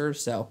complete answer.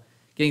 So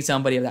getting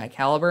somebody of that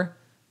caliber,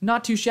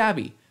 not too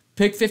shabby.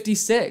 Pick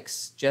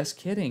 56. Just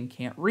kidding.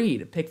 Can't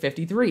read. Pick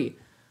 53.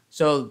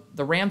 So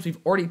the Rams, we've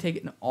already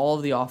taken all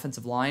of the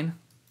offensive line.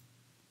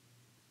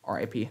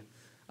 RIP.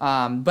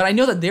 But I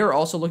know that they're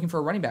also looking for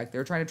a running back.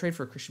 They're trying to trade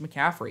for Christian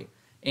McCaffrey.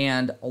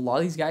 And a lot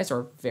of these guys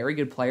are very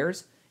good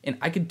players. And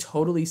I could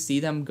totally see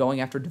them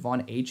going after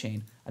Devon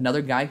Achane,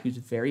 another guy who's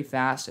very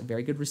fast, a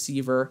very good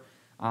receiver.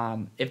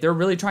 If they're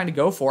really trying to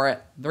go for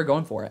it, they're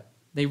going for it.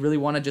 They really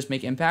want to just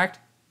make impact.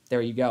 There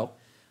you go.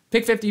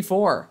 Pick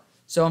 54.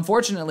 So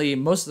unfortunately,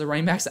 most of the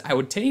running backs that I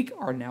would take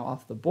are now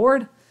off the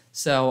board.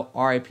 So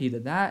RIP to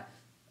that.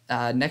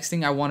 Next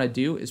thing I want to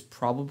do is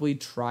probably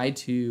try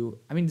to...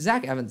 I mean,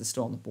 Zach Evans is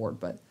still on the board,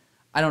 but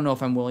I don't know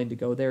if I'm willing to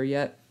go there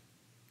yet.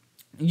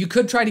 You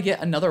could try to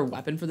get another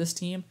weapon for this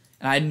team.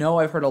 And I know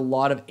I've heard a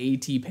lot of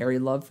A.T. Perry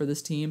love for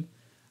this team.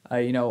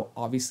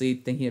 Obviously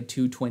thinking of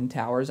 2 twin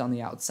towers on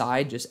the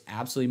outside, just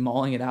absolutely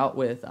mauling it out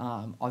with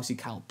obviously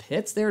Kyle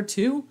Pitts there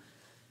too.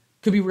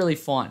 Could be really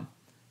fun.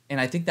 And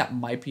I think that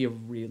might be a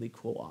really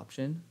cool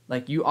option.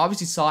 Like, you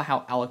obviously saw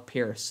how Alec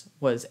Pierce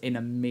was an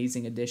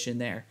amazing addition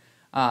there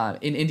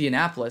in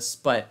Indianapolis,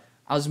 but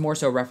I was more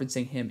so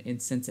referencing him in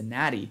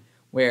Cincinnati,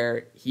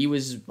 where he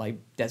was like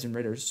Desmond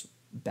Ritter's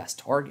best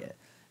target.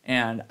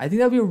 And I think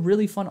that would be a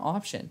really fun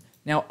option.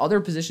 Now,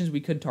 other positions we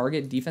could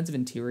target, defensive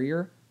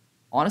interior.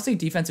 Honestly,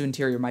 defensive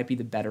interior might be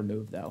the better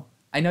move, though.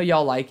 I know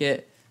y'all like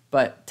it,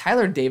 but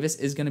Tyler Davis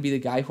is going to be the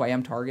guy who I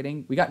am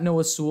targeting. We got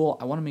Noah Sewell.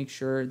 I want to make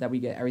sure that we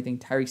get everything.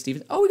 Tyreek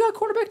Stevens. Oh, we got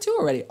cornerback too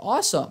already.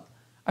 Awesome.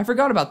 I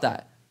forgot about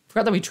that.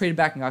 Forgot that we traded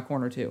back and got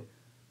corner too.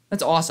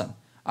 That's awesome.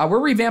 We're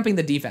revamping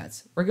the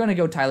defense. We're going to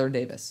go Tyler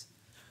Davis.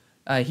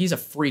 He's a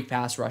freak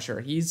pass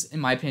rusher. He's,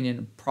 in my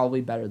opinion, probably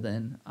better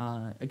than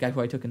a guy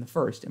who I took in the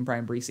first, in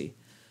Brian Bresee.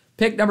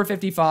 Pick number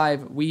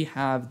 55, we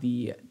have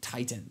the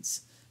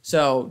Titans.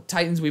 So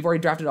Titans, we've already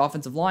drafted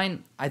offensive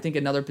line. I think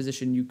another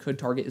position you could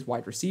target is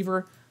wide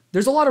receiver.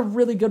 There's a lot of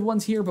really good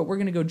ones here, but we're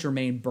going to go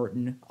Jermaine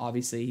Burton.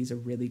 Obviously, he's a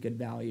really good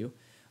value.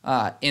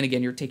 And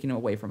again, you're taking him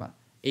away from a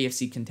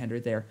AFC contender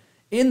there.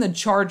 In the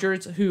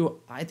Chargers,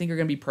 who I think are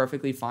going to be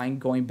perfectly fine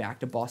going back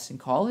to Boston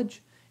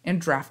College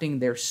and drafting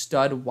their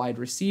stud wide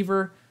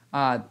receiver.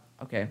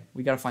 Okay,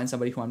 we got to find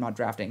somebody who I'm not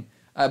drafting.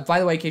 By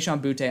the way,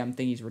 Kayshon Boutte, I'm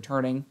thinking he's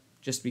returning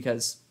just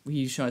because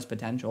he's shown his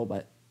potential,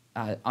 but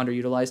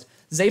underutilized.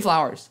 Zay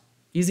Flowers,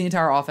 he's the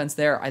entire offense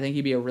there. I think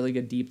he'd be a really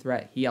good deep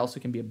threat. He also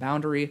can be a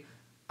boundary.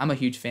 I'm a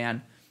huge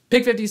fan.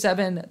 Pick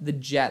 57, the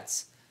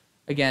Jets.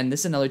 Again, this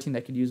is another team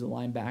that could use a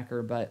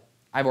linebacker, but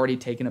I've already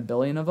taken a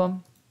billion of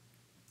them.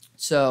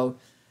 So,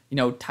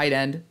 tight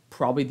end,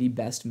 probably the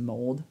best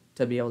mold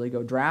to be able to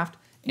go draft.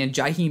 And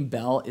Jaheim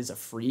Bell is a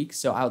freak,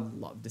 so I would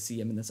love to see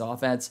him in this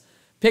offense.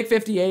 Pick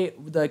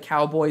 58, the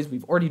Cowboys.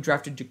 We've already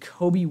drafted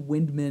Jacoby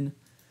Windman.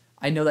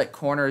 I know that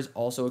corner is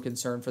also a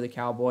concern for the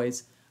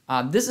Cowboys.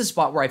 This is a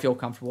spot where I feel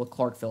comfortable with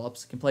Clark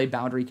Phillips. Can play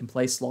boundary, can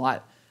play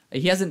slot.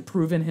 He hasn't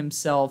proven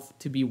himself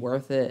to be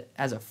worth it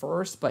as a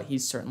first, but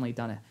he's certainly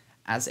done it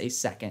as a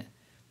second.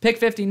 Pick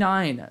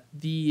 59,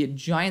 the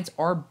Giants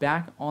are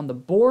back on the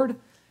board.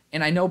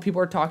 And I know people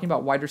are talking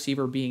about wide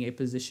receiver being a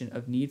position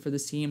of need for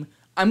this team.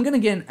 I'm going to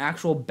get an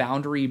actual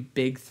boundary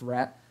big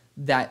threat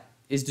that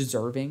is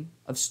deserving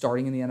of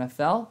starting in the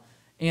NFL.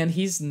 And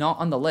he's not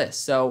on the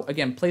list. So,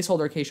 again,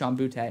 placeholder Kayshon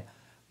Boutte.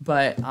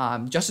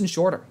 But Justin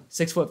Shorter,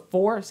 6'4",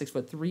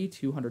 6'3",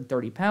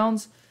 230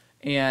 pounds.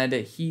 And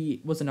he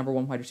was the number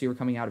 1 wide receiver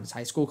coming out of his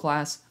high school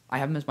class. I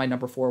have him as my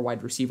number 4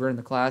 wide receiver in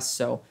the class.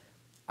 So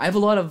I got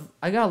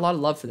a lot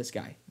of love for this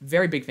guy.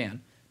 Very big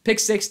fan. Pick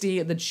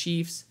 60, the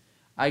Chiefs.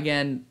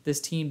 Again,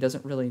 this team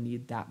doesn't really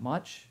need that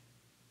much.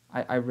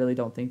 I really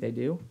don't think they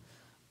do.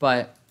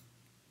 But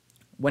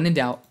when in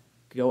doubt,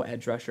 go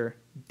edge rusher.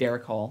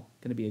 Derek Hall,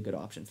 going to be a good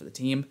option for the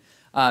team.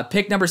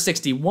 Pick number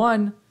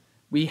 61,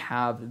 we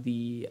have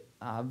the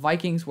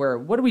Vikings.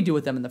 What do we do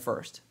with them in the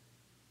first?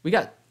 We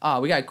got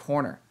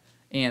corner.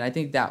 And I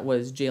think that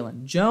was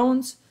Jalen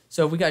Jones.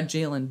 So if we got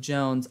Jalen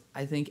Jones,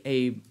 I think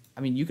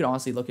you could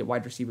honestly look at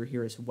wide receiver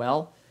here as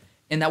well.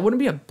 And that wouldn't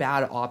be a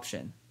bad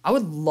option. I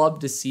would love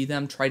to see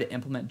them try to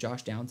implement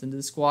Josh Downs into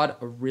the squad,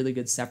 a really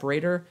good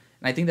separator.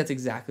 And I think that's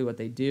exactly what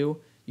they do.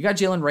 You got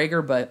Jalen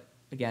Reagor, but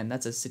again,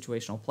 that's a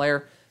situational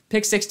player.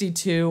 Pick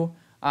 62, you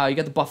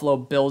got the Buffalo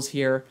Bills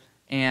here.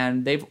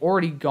 And they've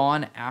already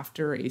gone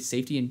after a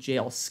safety in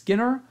J.L.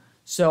 Skinner.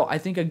 So I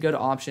think a good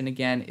option,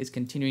 again, is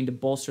continuing to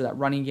bolster that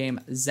running game.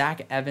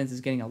 Zach Evans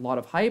is getting a lot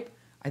of hype.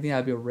 I think that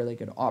would be a really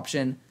good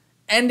option.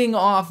 Ending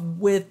off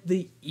with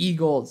the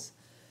Eagles.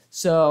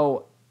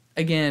 So,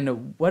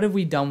 again, what have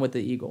we done with the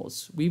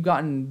Eagles? We've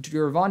gotten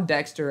Gervon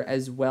Dexter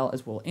as well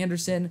as Will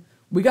Anderson.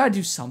 We got to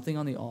do something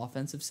on the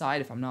offensive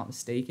side, if I'm not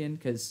mistaken,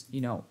 because,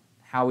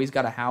 Howie's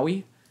got a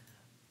Howie.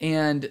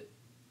 And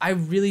I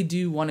really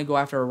do want to go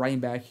after a running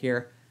back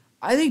here.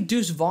 I think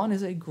Deuce Vaughn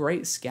is a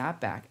great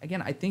scat back.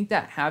 Again, I think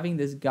that having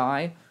this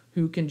guy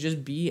who can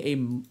just be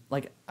an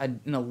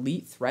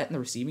elite threat in the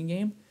receiving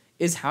game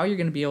is how you're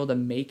going to be able to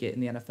make it in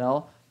the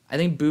NFL. I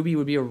think Booby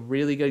would be a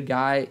really good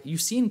guy.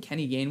 You've seen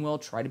Kenny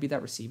Gainwell try to be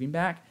that receiving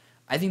back.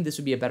 I think this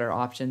would be a better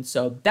option.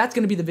 So that's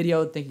going to be the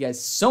video. Thank you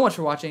guys so much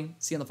for watching.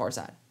 See you on the far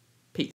side.